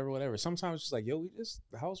difficulty and whatever. Sometimes it's just like, yo,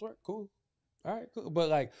 the housework, cool. All right, cool. But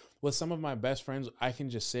like with some of my best friends, I can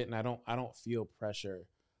just sit and I don't feel pressure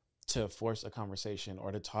to force a conversation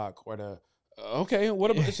or to talk or to, okay,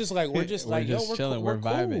 what about, it's just like we're just like, just yo, chilling, we're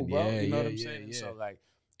vibing, cool, bro. yeah, you know yeah, what I'm yeah, saying? yeah. So like,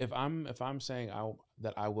 if I'm saying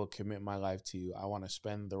that I will commit my life to you, I want to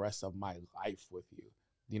spend the rest of my life with you.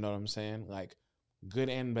 You know what I'm saying? Like, good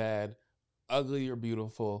and bad, ugly or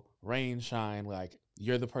beautiful, rain, shine. Like,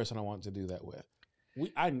 you're the person I want to do that with.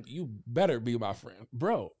 You better be my friend,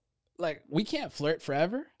 bro. Like, we can't flirt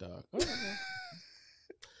forever, dog.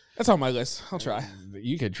 That's on my list. I'll try.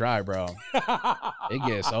 You could try, bro. It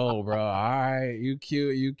gets old, bro. All right, you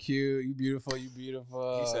cute, you beautiful, you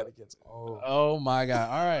beautiful. He said it gets old. Oh my God.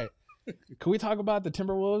 All right. Can we talk about the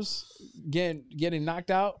Timberwolves getting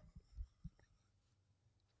knocked out?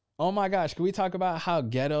 Oh my gosh. Can we talk about how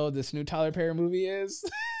ghetto this new Tyler Perry movie is?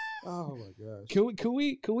 Oh my gosh.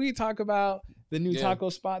 Can we talk about the new taco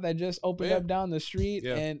spot that just opened up down the street?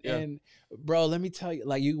 And bro, let me tell you,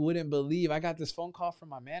 like, you wouldn't believe, I got this phone call from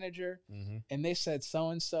my manager and they said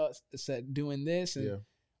so-and-so said doing this. And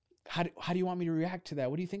how do you want me to react to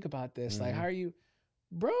that? What do you think about this? Like, how are you,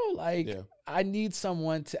 bro? Like, I need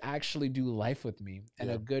someone to actually do life with me,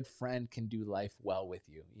 and a good friend can do life well with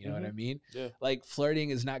you. You know what I mean? Yeah. Like,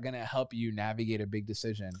 flirting is not going to help you navigate a big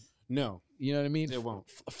decision. No, you know what I mean? It won't.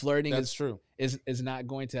 Flirting That's true. Is not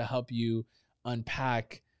going to help you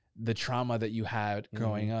unpack the trauma that you had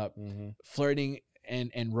growing up. Flirting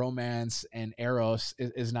and romance and eros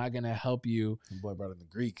is not going to help you. Boy brought in the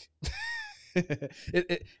Greek.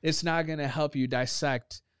 It's not going to help you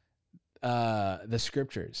dissect the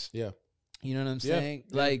scriptures. Yeah, you know what I'm saying?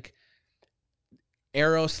 Yeah. Like,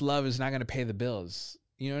 eros love is not going to pay the bills.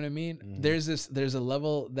 You know what I mean? There's a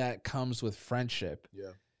level that comes with friendship.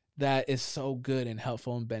 Yeah. That is so good and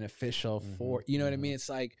helpful and beneficial for, you know what I mean? It's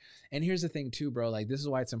like, and here's the thing too, bro, like, this is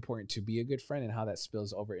why it's important to be a good friend and how that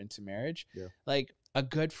spills over into marriage. Yeah. Like, a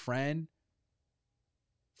good friend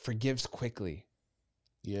forgives quickly.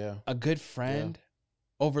 Yeah. A good friend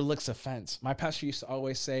overlooks offense. My pastor used to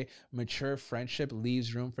always say, mature friendship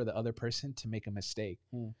leaves room for the other person to make a mistake.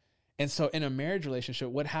 And so in a marriage relationship,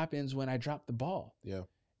 what happens when I drop the ball? Yeah.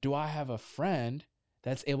 Do I have a friend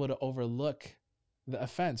that's able to overlook the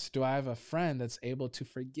offense? Do I have a friend that's able to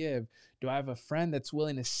forgive? Do I have a friend that's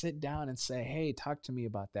willing to sit down and say, hey, talk to me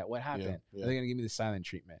about that? What happened? Yeah. Are they going to give me the silent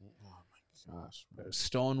treatment? Oh my gosh.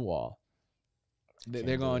 Stonewall.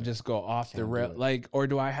 They're going to just go off the rail. Like, or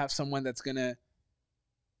do I have someone that's going to,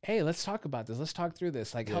 hey, let's talk about this. Let's talk through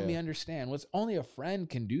this. Like, help me understand. What's only a friend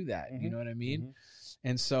can do that. You know what I mean?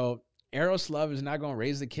 And so Eros love is not going to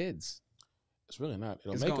raise the kids. It's really not.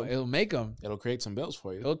 It'll make them. It'll create some bills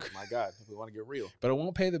for you. My God, if we want to get real. But it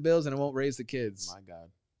won't pay the bills and it won't raise the kids. My God.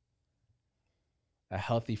 A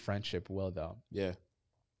healthy friendship will, though. Yeah.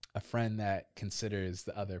 A friend that considers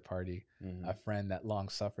the other party. A friend that long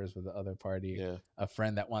suffers with the other party. Yeah. A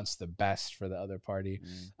friend that wants the best for the other party.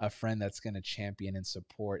 A friend that's going to champion and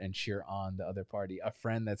support and cheer on the other party. A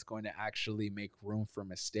friend that's going to actually make room for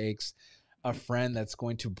mistakes. A friend that's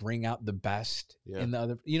going to bring out the best in the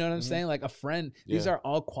other. You know what I'm saying? Like a friend, these are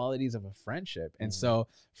all qualities of a friendship. And so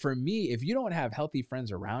for me, if you don't have healthy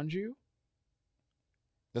friends around you,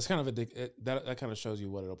 that's kind of that kind of shows you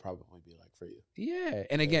what it'll probably be like for you. Yeah.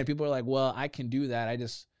 And again, people are like, well, I can do that. I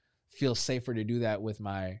just feel safer to do that with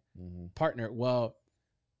my partner. Well,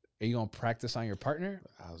 are you going to practice on your partner?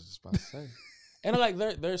 I was just about to say. And like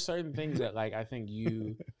there's certain things that like I think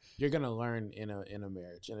you're gonna learn in a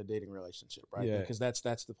marriage, in a dating relationship, right? Yeah. Because that's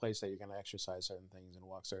the place that you're gonna exercise certain things and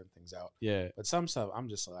walk certain things out. Yeah. But some stuff I'm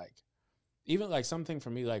just like, even like something for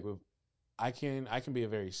me, like I can be a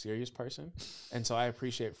very serious person, and so I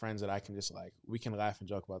appreciate friends that I can just like we can laugh and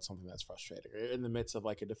joke about something that's frustrating in the midst of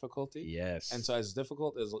like a difficulty. Yes. And so as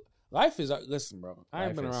difficult as life is, listen, bro, I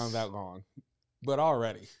haven't been around that long, but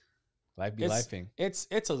already. Life be lifing. It's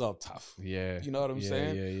a little tough. Yeah. You know what I'm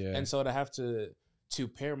saying? Yeah. And so to have to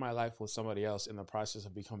pair my life with somebody else in the process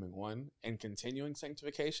of becoming one and continuing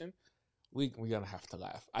sanctification, we gonna have to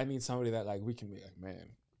laugh. I need somebody that like we can be like, man,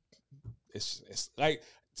 it's like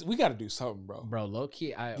we gotta do something, bro. Bro, low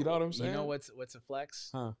key, you know what I'm saying? You know what's a flex?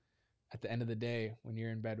 Huh? At the end of the day, when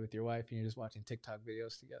you're in bed with your wife and you're just watching TikTok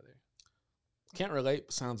videos together. Can't relate,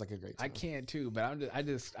 but sounds like a great time. I can too, but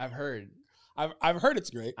I've heard. I've heard it's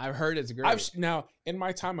great. I've heard it's great. Now, in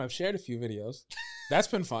my time, I've shared a few videos. That's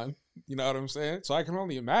been fun. You know what I'm saying? So I can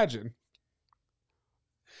only imagine.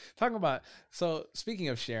 Talking about, so speaking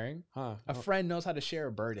of sharing, a friend knows how to share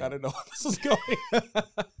a burden. I don't know where this is going.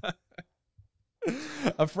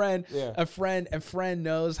 A friend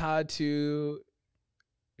knows how to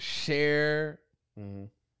share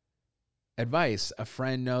advice. A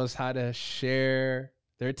friend knows how to share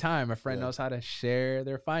their time. A friend knows how to share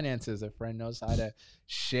their finances. A friend knows how to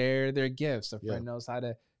share their gifts. A friend knows how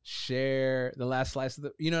to share the last slice of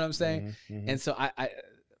the, you know what I'm saying? And so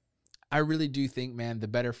I really do think, man, the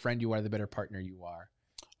better friend you are, the better partner you are.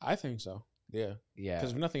 I think so. Yeah.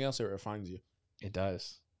 Because if nothing else, it refines you. It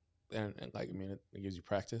does. And like, I mean, it gives you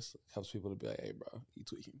practice. It helps people to be like, hey, bro, you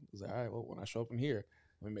tweaking. It's like, all right, well, when I show up in here,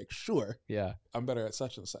 let me make sure I'm better at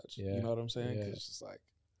such and such. You know what I'm saying? Because it's just like,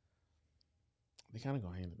 they kind of go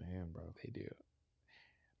hand in hand, bro. They do.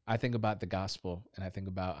 I think about the gospel and I think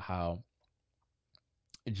about how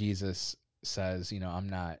Jesus says, you know, I'm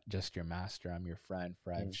not just your master, I'm your friend,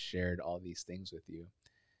 for I've shared all these things with you.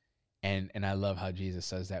 And I love how Jesus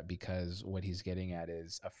says that, because what he's getting at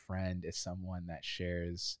is a friend is someone that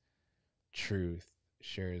shares truth,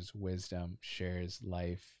 shares wisdom, shares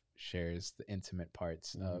life, shares the intimate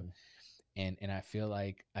parts of. And I feel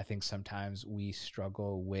like, I think sometimes we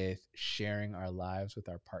struggle with sharing our lives with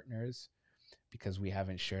our partners because we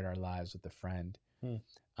haven't shared our lives with a friend.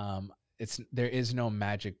 There is no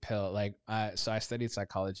magic pill. Like, so I studied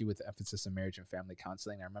psychology with emphasis in marriage and family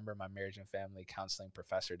counseling. I remember my marriage and family counseling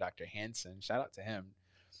professor, Dr. Hansen, shout out to him,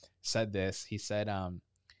 said this. He said, a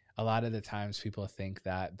lot of the times people think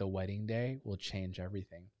that the wedding day will change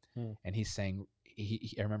everything. And he's saying,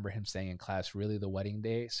 I remember him saying in class, really the wedding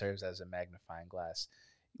day serves as a magnifying glass.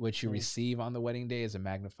 What you receive on the wedding day is a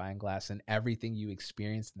magnifying glass, and everything you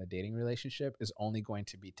experience in the dating relationship is only going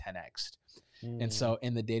to be 10x'd. And so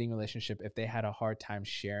in the dating relationship, if they had a hard time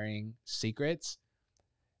sharing secrets,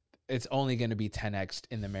 it's only going to be 10x'd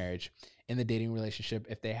in the marriage. In the dating relationship,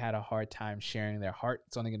 if they had a hard time sharing their heart,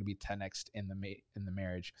 it's only going to be 10x'd in the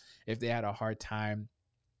marriage. If they had a hard time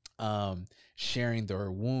sharing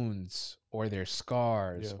their wounds or their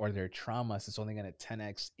scars Yeah. or their traumas, it's only going to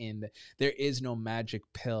 10x there is no magic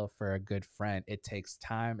pill for a good friend. It takes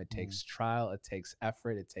time, it takes trial, it takes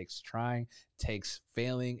effort, it takes trying, it takes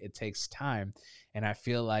failing, it takes time. And I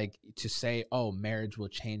feel like to say, oh, marriage will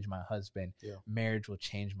change my husband, marriage will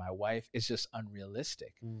change my wife, it's just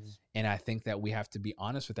unrealistic. And I think that we have to be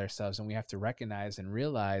honest with ourselves, and we have to recognize and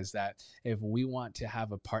realize that if we want to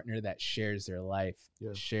have a partner that shares their life,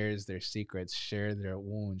 shares their secrets, shares their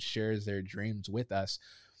wounds, shares their dreams with us,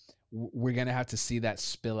 we're going to have to see that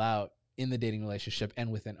spill out in the dating relationship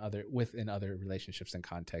and within other relationships and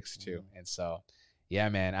contexts too. And so, yeah,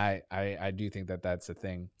 man, I do think that that's a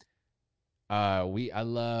thing. I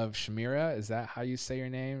love Shamira. Is that how you say your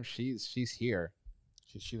name? She's here.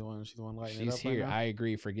 She's the one lighting She's it up here. right now? I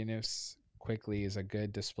agree. Forgiveness quickly is a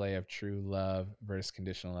good display of true love versus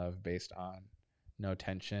conditional love based on no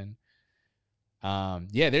tension.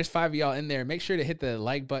 Yeah, there's 5 of y'all in there. Make sure to hit the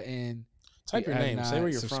like button. Type your name. Say where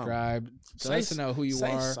you're subscribe. from. Let us know who you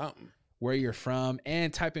are, something. where you're from,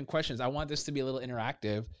 and type in questions. I want this to be a little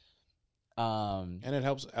interactive. And it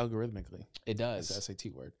helps algorithmically. It does. That's the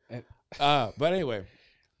SAT word. But anyway,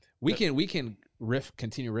 we can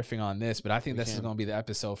continue riffing on this, but I think this is going to be the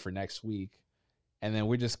episode for next week. And then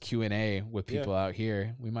we're just Q&A with people out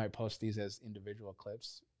here. We might post these as individual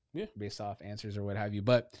clips based off answers or what have you.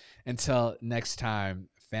 But until next time,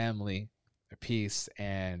 family, peace,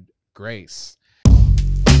 and grace.